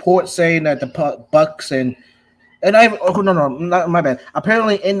report saying that the Bucks and And no, not my bad.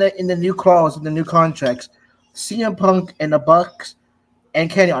 Apparently, in the new clause in the new contracts, CM Punk and the Bucks and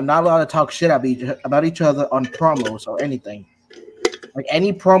Kenny are not allowed to talk shit about each other on promos or anything. Like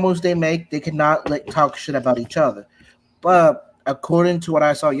any promos they make, they cannot talk shit about each other. But according to what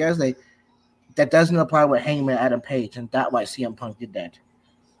I saw yesterday, that doesn't apply with Hangman Adam Page, and that's why CM Punk did that.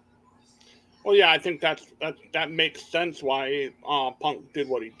 Well, yeah, I think that makes sense why Punk did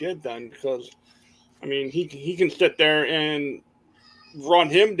what he did then, because I mean he can sit there and run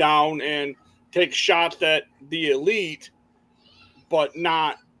him down and take shots at the elite, but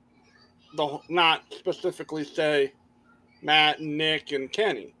not specifically say Matt and Nick and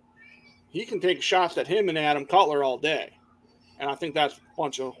Kenny. He can take shots at him and Adam Cutler all day, and I think that's a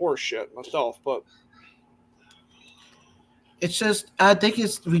bunch of horse shit myself. But it's just, I think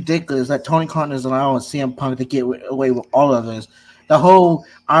it's ridiculous that Tony Khan is allowing CM Punk to get away with all of this. The whole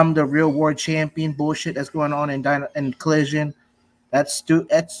 "I'm the real world champion" bullshit that's going on in Collision, that's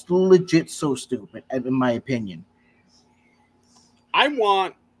legit so stupid, in my opinion.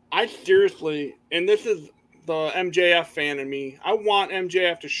 I seriously, and this is the MJF fan in me, I want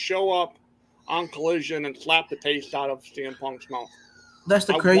MJF to show up on Collision and slap the taste out of CM Punk's mouth. That's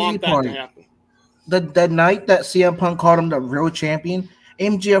the I crazy want that part. to happen. The night that CM Punk called him the real champion,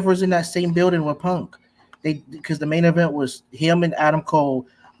 MJF was in that same building with Punk. Because the main event was him and Adam Cole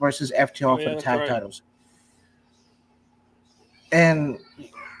versus FTR for the tag titles. And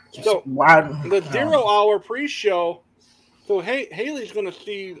so why the 0 hour pre-show? So Haley's going to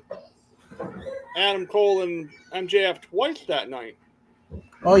see Adam Cole and MJF twice that night.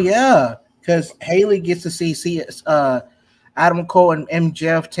 Oh yeah, because Haley gets to see Adam Cole and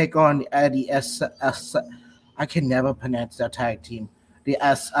MJF take on the I can never pronounce that tag team. The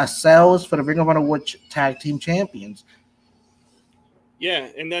Cells for the Ring of Honor World Tag Team Champions. Yeah,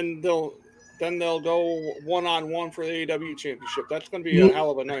 and then they'll go 1-on-1 for the AEW Championship. That's going to be a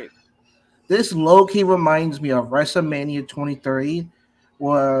hell of a night. This low-key reminds me of WrestleMania 23,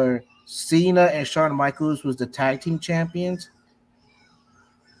 where Cena and Shawn Michaels was the tag team champions,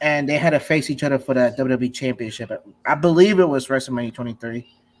 and they had to face each other for the WWE Championship. I believe it was WrestleMania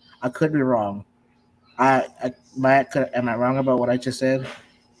 23. I could be wrong. Am I wrong about what I just said?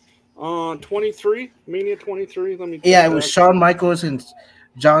 23, Mania 23. Let me. Yeah, it was Shawn Michaels and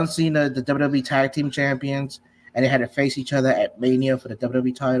John Cena, the WWE Tag Team Champions, and they had to face each other at Mania for the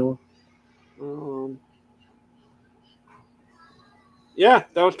WWE title. Yeah,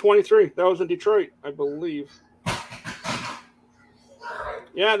 that was 23. That was in Detroit, I believe.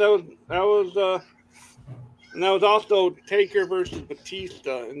 Yeah, that was, and that was also Taker versus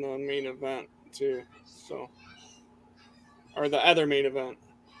Batista in the main event too. So, or the other main event.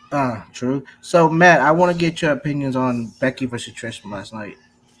 True. So, Matt, I want to get your opinions on Becky versus Trish from last night.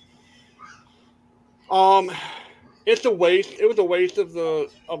 It's a waste. It was a waste of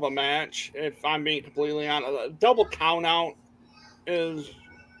a match. If I'm being completely honest, a double count out is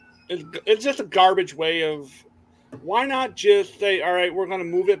just a garbage way of. Why not just say, all right, we're going to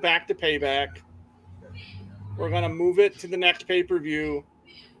move it back to Payback. We're going to move it to the next pay-per-view,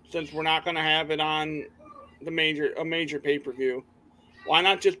 since we're not going to have it on a major pay-per-view. Why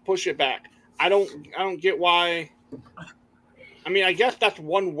not just push it back? I don't get why. I mean, I guess that's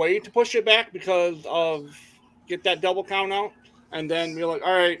one way to push it back because of get that double count out, and then be like,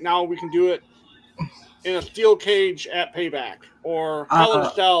 all right, now we can do it in a steel cage at Payback or Hell in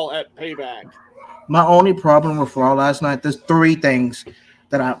a Cell at Payback. My only problem with Raw last night, there's three things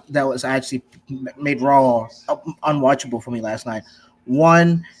that was actually made Raw unwatchable for me last night.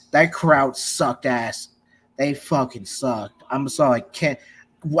 One, that crowd sucked ass. They fucking sucked. I'm sorry. I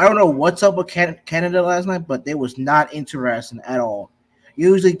don't know what's up with Canada last night, but they was not interesting at all.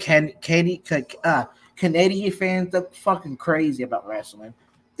 Usually Canadian fans are fucking crazy about wrestling.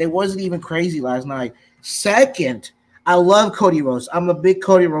 They wasn't even crazy last night. Second, I love Cody Rhodes. I'm a big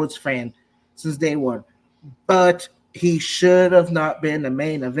Cody Rhodes fan since day one. But he should have not been the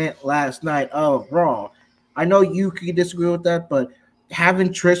main event last night of Raw. I know you could disagree with that, but having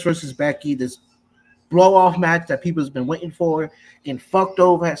Trish versus Becky, this blow-off match that people's been waiting for, getting fucked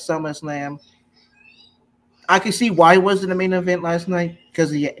over at SummerSlam, I can see why it wasn't the main event last night because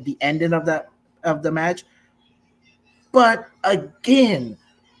of the ending of the match. But again,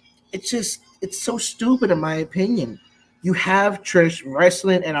 it's so stupid in my opinion. You have Trish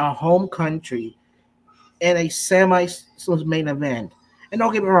wrestling in our home country in a semi-main event. And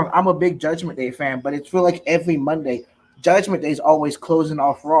don't get me wrong, I'm a big Judgment Day fan, but it's feel like every Monday, Judgment Day is always closing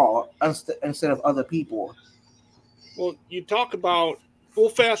off Raw instead of other people. Well, you talk about we'll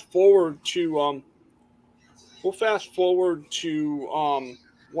fast forward to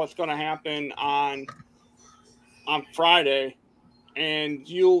what's going to happen on on Friday, and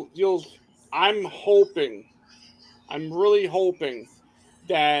I'm really hoping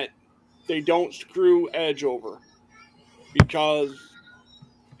that they don't screw Edge over, because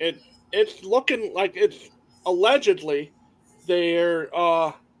it's looking like it's allegedly their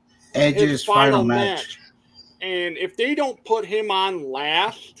Edge's his final final match. match. And if they don't put him on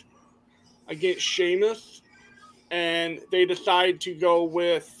last against Sheamus, and they decide to go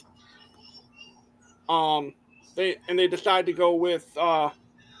with they decide to go with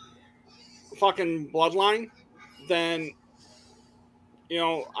fucking Bloodline, then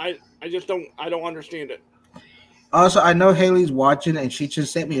I don't understand it. Also, I know Haley's watching, and she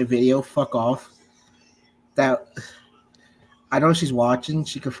just sent me a video. Fuck off. That I know she's watching.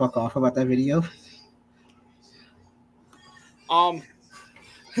 She could fuck off about that video.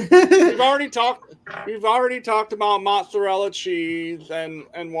 We've already talked about mozzarella cheese and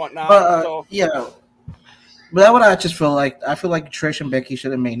whatnot. But So yeah, but that's what I just feel like. I feel like Trish and Becky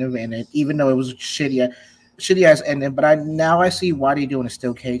should have main evented, even though it was shitty ass ending. But I see why they're doing a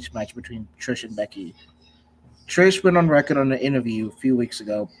steel cage match between Trish and Becky. Trish went on record on the interview a few weeks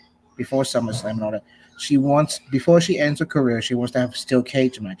ago, before SummerSlam and all that. She wants, before she ends her career, she wants to have a steel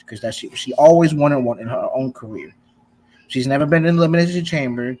cage match, because she always wanted one in her own career. She's never been in the Elimination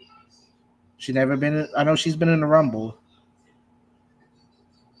Chamber. She's never been. I know she's been in the Rumble,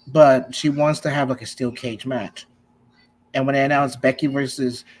 but she wants to have like a steel cage match. And when they announced Becky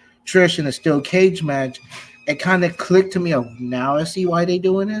versus Trish in a steel cage match, it kind of clicked to me. Of now I see why they're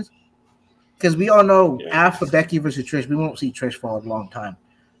doing this. Because we all know after Becky versus Trish, we won't see Trish for a long time.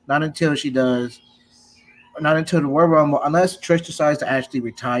 Not until she does. Not until the Royal Rumble, unless Trish decides to actually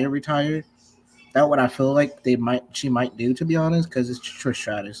retire. That's what I feel like she might do, to be honest, because it's Trish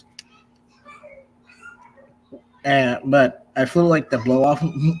Stratus. But I feel like the blow off,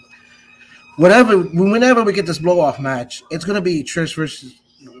 whenever we get this blow off match, it's gonna be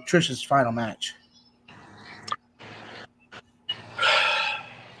Trish's final match.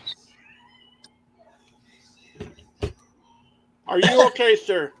 are you okay,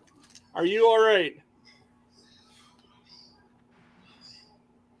 sir? Are you all right?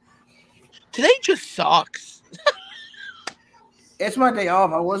 Today just sucks. It's my day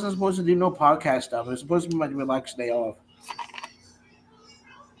off. I wasn't supposed to do no podcast stuff. It was supposed to be my relaxed day off.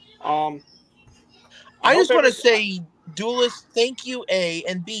 I just want to say, Duelist, thank you, A,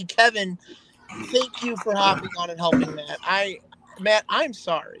 and B, Kevin, thank you for hopping on and helping Matt. Matt, I'm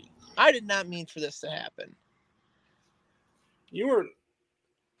sorry. I did not mean for this to happen.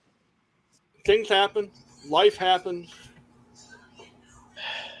 Things happen. Life happens.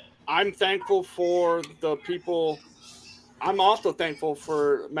 I'm thankful for the people. I'm also thankful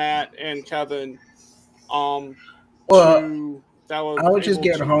for Matt and Kevin. I was just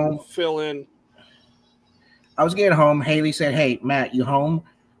getting home. Fill in. I was getting home. Haley said, "Hey, Matt, you home?"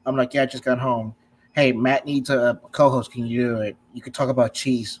 I'm like, "Yeah, I just got home." Hey, Matt needs a co-host. Can you do it? You can talk about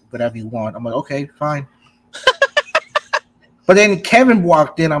cheese, whatever you want. I'm like, okay, fine. But then Kevin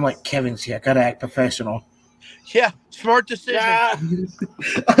walked in. I'm like, Kevin's here. I gotta act professional. Yeah, smart decision. Yeah.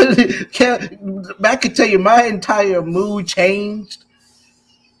 Matt could tell you my entire mood changed.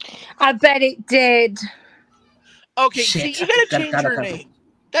 I bet it did. Okay, Shit. see, you gotta change your name.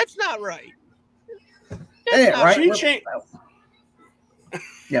 That's not right. Right?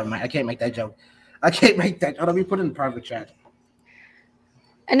 Yeah, man, I can't make that joke. Let me put it in the private chat.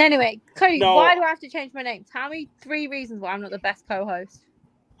 And anyway, Cody, No. why do I have to change my name? Tell me 3 reasons why I'm not the best co-host.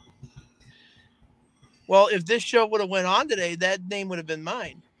 Well, if this show would have went on today, that name would have been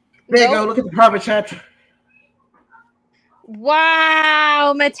mine. There you go. Look at the private chat.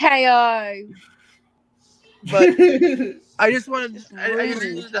 Wow, Mateo. But I just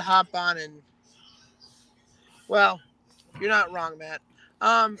needed to hop on and. Well, you're not wrong, Matt.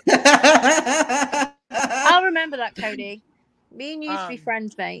 I'll remember that, Cody. Me and you used to be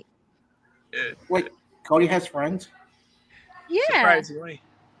friends, mate. Wait, Cody has friends? Yeah. Surprisingly.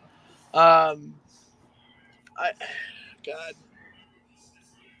 God.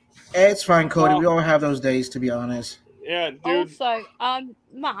 It's fine, Cody. Well, we all have those days, to be honest. Yeah, dude. Also,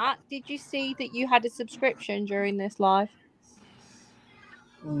 Matt, did you see that you had a subscription during this live?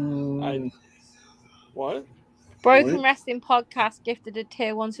 What? Broken What? Wrestling Podcast gifted a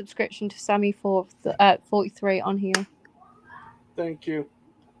tier 1 subscription to Sammy 43 on here. Thank you.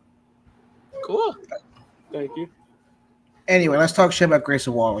 Cool. Thank you. Anyway, let's talk shit about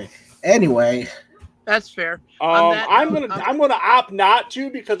Grayson Waller. Anyway, That's fair. I'm gonna opt not to,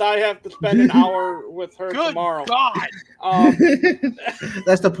 because I have to spend an hour with her Good tomorrow. God.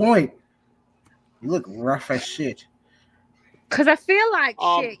 that's the point. You look rough as shit. Because I feel like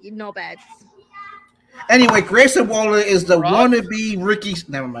Um, shit, you knobheads. Anyway, Grayson Waller is the Rough? wannabe Ricky.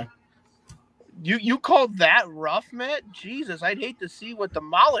 Never mind. You called that rough, Matt? Jesus, I'd hate to see what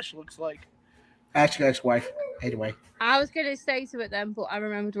Demolish looks like. Ask your ex-wife. Anyway. I was going to say to it then, but I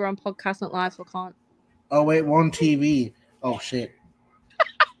remembered we're on podcast, not live, so I can't. Oh wait, we're on TV. Oh shit.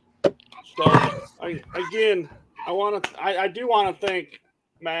 So I do want to thank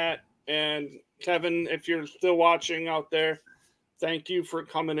Matt and Kevin, if you're still watching out there. Thank you for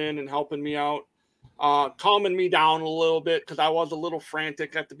coming in and helping me out, calming me down a little bit because I was a little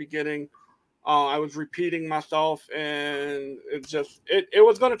frantic at the beginning. I was repeating myself, and it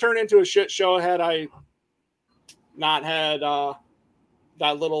was going to turn into a shit show had I not had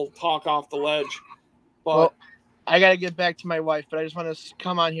that little talk off the ledge. But Well, I got to get back to my wife, but I just want to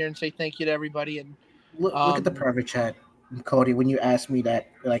come on here and say thank you to everybody. And Look at the private chat, Cody. When you asked me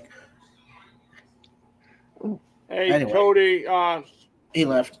that, like, hey, anyway. Cody, he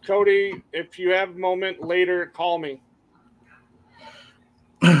left. Cody, if you have a moment later, call me.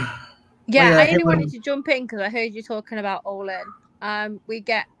 Yeah, yeah, I only everyone- wanted to jump in because I heard you talking about All In. We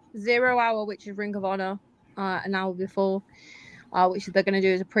get 0 hour, which is Ring of Honor, an hour before, which they're going to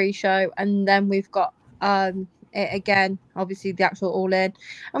do as a pre-show, and then we've got it again, obviously the actual All In,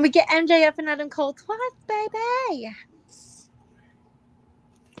 and we get MJF and Adam Cole twice, baby.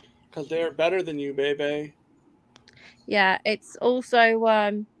 Because they're better than you, baby. Yeah, it's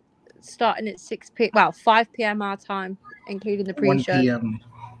also starting at 5 p.m. our time, including the 1 pre-show, p.m.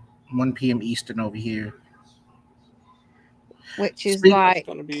 1 p.m. Eastern over here. which is Speak- like It's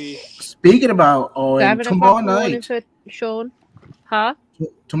going to be... Speaking about 7 tomorrow o'clock morning night. for Sean. Huh?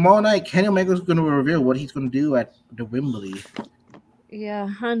 Tomorrow night, Kenny Omega's going to reveal what he's going to do at the Wembley. Yeah,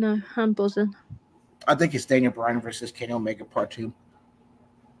 I know. I'm buzzing. I think it's Daniel Bryan versus Kenny Omega Part 2.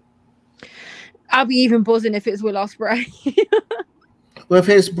 I'll be even buzzing if it's Will Ospreay. With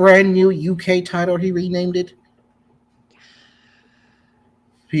his brand new UK title, he renamed it.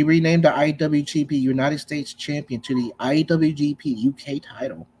 He renamed the IWGP United States Champion to the IWGP UK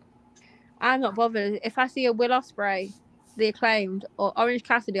title. I'm not bothered. If I see a Will Ospreay, The Acclaimed, or Orange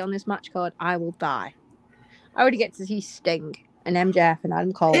Cassidy on this match card, I will die. I already get to see Sting and MJF and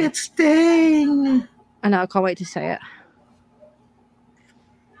Adam Cole. It's Sting! I know, I can't wait to say it.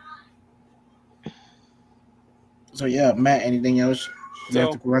 So yeah, Matt, anything else you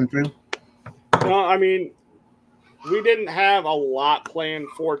have to run through? No, I mean, we didn't have a lot planned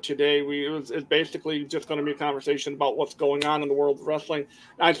for today. It's basically just going to be a conversation about what's going on in the world of wrestling.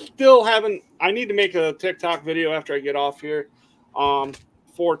 I need to make a TikTok video after I get off here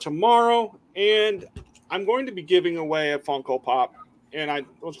for tomorrow, and I'm going to be giving away a Funko Pop. And I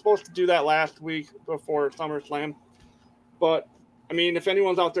was supposed to do that last week before SummerSlam. But, I mean, if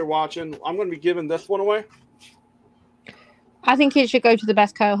anyone's out there watching, I'm going to be giving this one away. I think it should go to the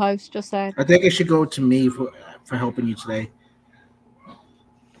best co-host, just saying. I think it should go to me for helping you today.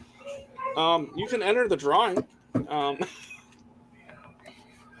 You can enter the drawing.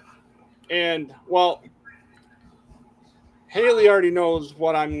 And, well, Haley already knows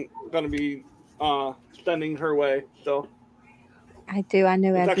what I'm going to be sending her way. So I do, I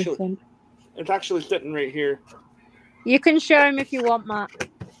know It's everything. it's actually sitting right here. You can show him if you want, Matt.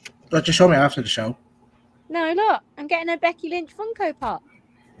 But just show me after the show. No, look, I'm getting a Becky Lynch Funko Pop.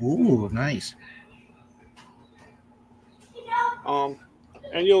 Ooh, nice.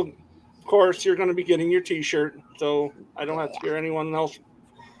 And you're going to be getting your T-shirt, so I don't have to hear anyone else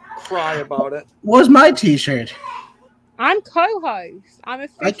cry about it. What's my T-shirt? I'm co-host. I'm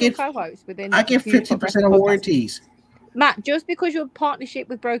official co-host within. I get 50% of warranties. Matt, just because you're a partnership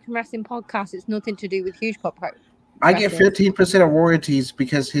with Broken Wrestling Podcast, it's nothing to do with Huge Pop. I get 15% of warranties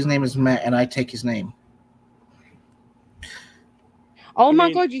because his name is Matt and I take his name. Oh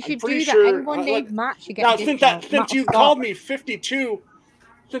my God, you should do that. Sure, Anyone named Matt should get now, a discount. since you called me 52,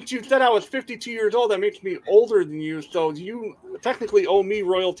 since you said I was 52 years old, that makes me older than you. So you technically owe me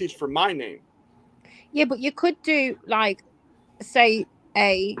royalties for my name. Yeah, but you could do like, say,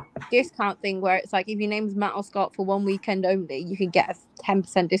 a discount thing where it's like if your name's Matt or Scott for one weekend only, you can get a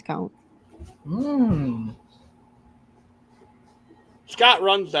 10% discount. Scott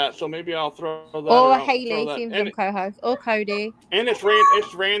runs that, so maybe I'll throw that. Or around, Haley, throw seems that. like co-host, or Cody. And it's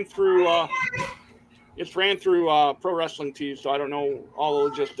ran through Pro Wrestling Tees, so I don't know all the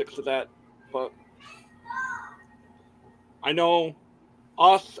logistics of that, but I know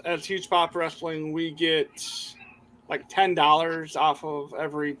us as Huge Pop Wrestling, we get like $10 off of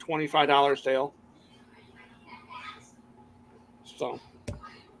every $25 sale. So,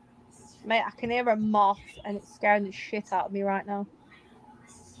 Mate, I can hear a moth and it's scaring the shit out of me right now.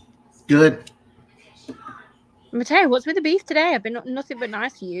 Good. Mateo, what's with the beef today? I've been nothing but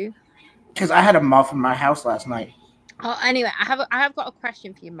nice to you. Because I had a moth in my house last night. Oh, anyway, I have got a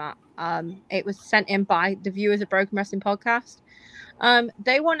question for you, Matt. It was sent in by the viewers of Broken Wrestling Podcast.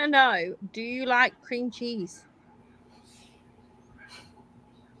 They want to know: do you like cream cheese?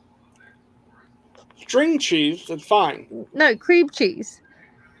 String cheese is fine. No, cream cheese.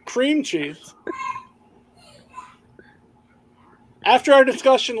 Cream cheese. After our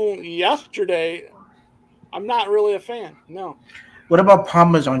discussion yesterday, I'm not really a fan. No. What about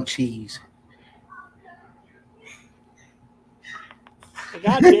Parmesan cheese?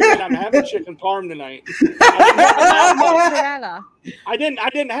 God damn it! I'm having chicken parm tonight. Mozzarella. I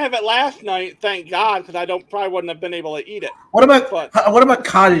didn't have it last night, thank God, because I probably wouldn't have been able to eat it. What about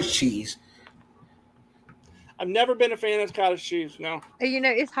cottage cheese? I've never been a fan of cottage cheese. No. You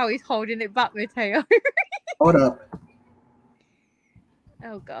notice how he's holding it back, Mateo? Hold up.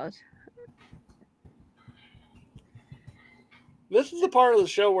 Oh God. This is the part of the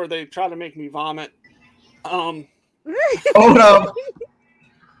show where they try to make me vomit. Hold up.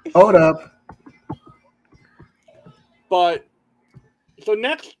 Hold up. But so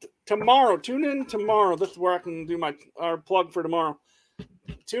tomorrow, tune in tomorrow. This is where I can do our plug for tomorrow.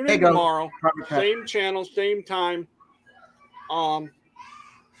 Tune in tomorrow, same channel, same time.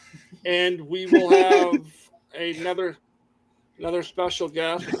 And we will have another special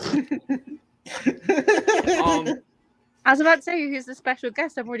guest. I was about to say who's the special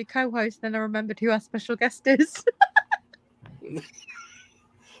guest. I'm already co-host, and I remembered who our special guest is.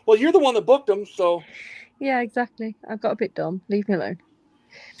 Well, you're the one that booked them, so. Yeah, exactly. I got a bit dumb. Leave me alone.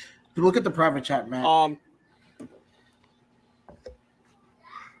 Look at the private chat, man.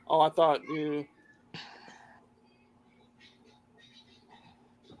 I thought you.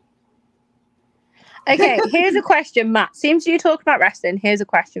 Okay, here's a question, Matt. Seems you talk about wrestling. Here's a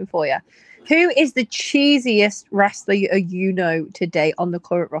question for you. Who is the cheesiest wrestler you know today on the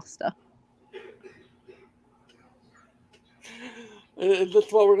current roster? Is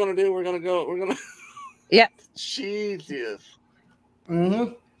this what we're going to do? We're going to... Yep. Cheesiest.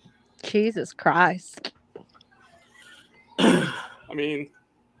 Mm-hmm. Jesus Christ. I mean,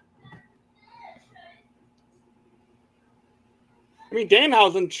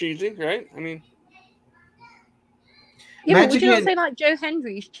 Danhausen cheesy, right? I mean... Yeah, but would you not say like Joe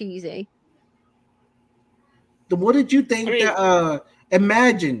Hendry's cheesy? What did you think that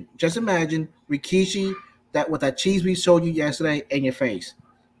just imagine Rikishi with that cheese we showed you yesterday in your face.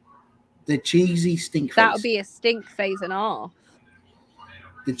 The cheesy stink face. That would be a stink face and all.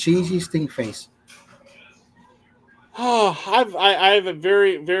 The cheesy stink face. Oh, I have a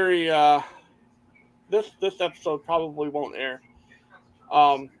very, very this episode probably won't air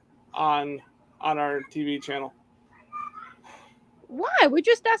on our TV channel. Why? We're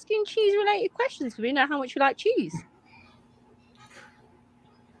just asking cheese related questions because we know how much you like cheese.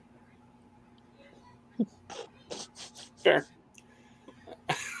 Fair.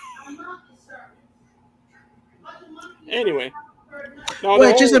 Anyway. No,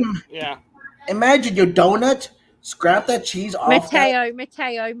 Wait, imagine your donut, scrap that cheese off.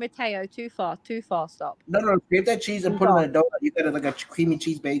 Mateo, too far, stop. No, scrape that cheese and put it in a donut. You got it like a creamy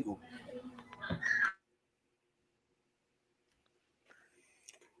cheese bagel.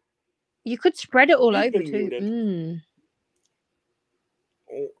 You could spread it all over too.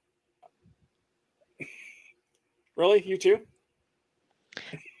 Oh. Really? You too?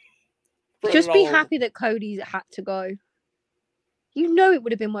 Just be happy that Cody's had to go. You know it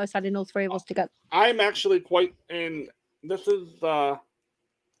would have been worse having all three of us together. I'm actually quite, and this is,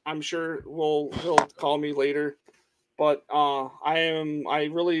 I'm sure he'll call me later, but I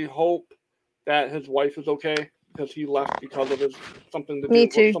really hope that his wife is okay because he left because of something's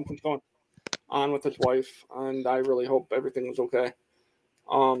going on with his wife, and I really hope everything is okay.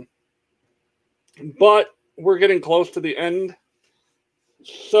 But we're getting close to the end.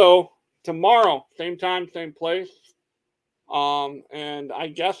 So tomorrow, same time, same place. And I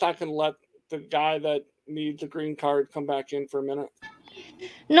guess I can let the guy that needs a green card come back in for a minute.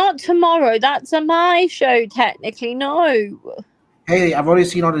 Not tomorrow. That's my show, technically. No. Hey, I've already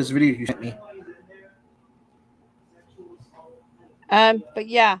seen all this video you sent me. But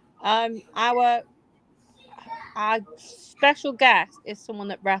yeah, our special guest is someone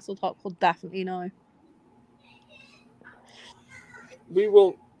that Wrestle Talk will definitely know. We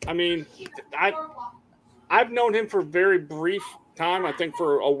will. I mean, I've known him for a very brief time. I think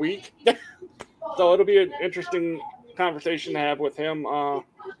for a week. So it'll be an interesting conversation to have with him.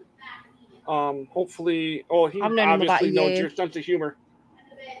 Hopefully, he obviously knows your sense of humor.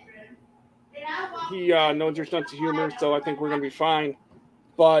 He knows your sense of humor, so I think we're going to be fine.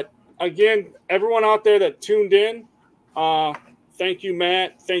 But again, everyone out there that tuned in, thank you,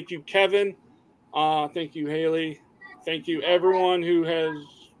 Matt. Thank you, Kevin. Thank you, Haley. Thank you, everyone who has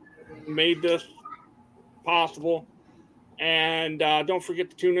made this possible. And don't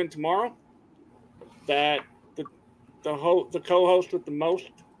forget to tune in tomorrow. That the co-host with the most,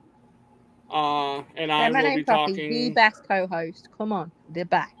 and I will be talking. The best co-host. Come on, the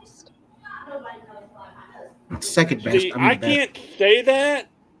best. Second best. See, I can't say that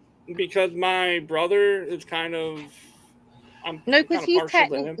because my brother is kind of. No, because he's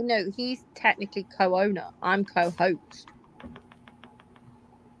technically co-owner. I'm co-host.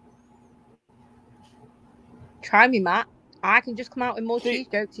 Try me, Matt. I can just come out with more cheese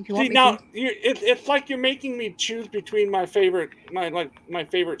jokes if you want me now, to. It's like you're making me choose between my favorite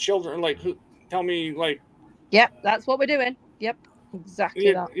children. Like, tell me, like. Yep, that's what we're doing. Yep,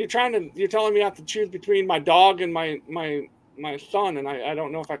 exactly that. You're telling me I have to choose between my dog and my son, and I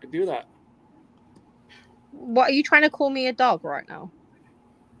don't know if I could do that. What are you trying to call me a dog right now?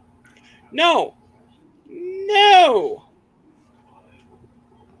 No.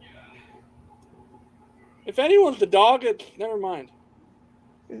 If anyone's the dog, it's never mind.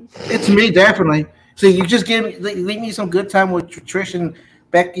 It's me, definitely. So you just leave me some good time with Trish and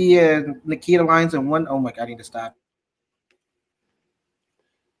Becky and Nikita Lyons and one. Oh my God, I need to stop.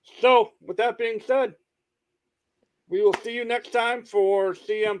 So, with that being said, we will see you next time for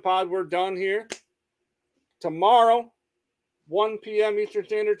CM Pod. We're done here. Tomorrow, 1 p.m. Eastern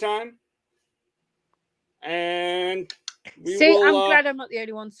Standard Time. And I'm glad I'm not the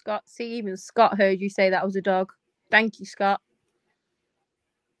only one, Scott. See, even Scott heard you say that was a dog. Thank you, Scott.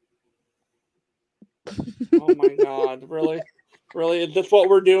 Oh my God, really? Really? Is this what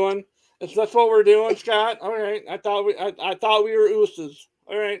we're doing? Is this what we're doing, Scott? All right. I thought we were Usos.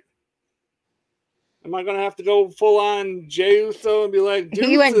 All right. Am I gonna have to go full on Jey Uso and be like,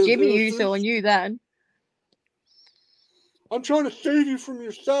 he went Jimmy Uso on you then? I'm trying to save you from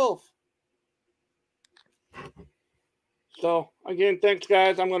yourself. So again, thanks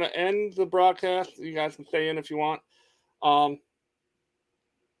guys. I'm gonna end the broadcast. You guys can stay in if you want. Hold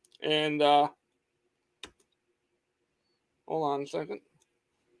on a second.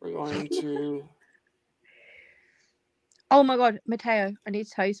 We're going to. Oh my God, Mateo! I need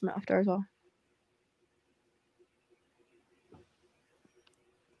to tell you something after as well.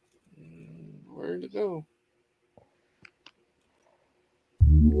 Where'd it go?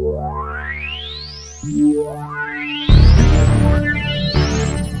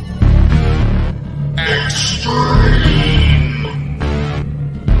 Extreme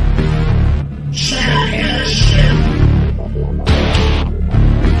Championship.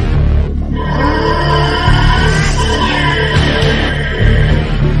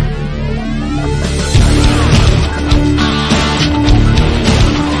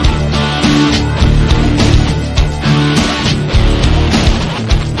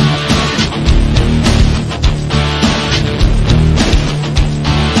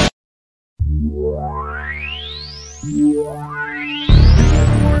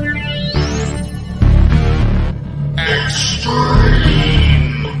 Extreme.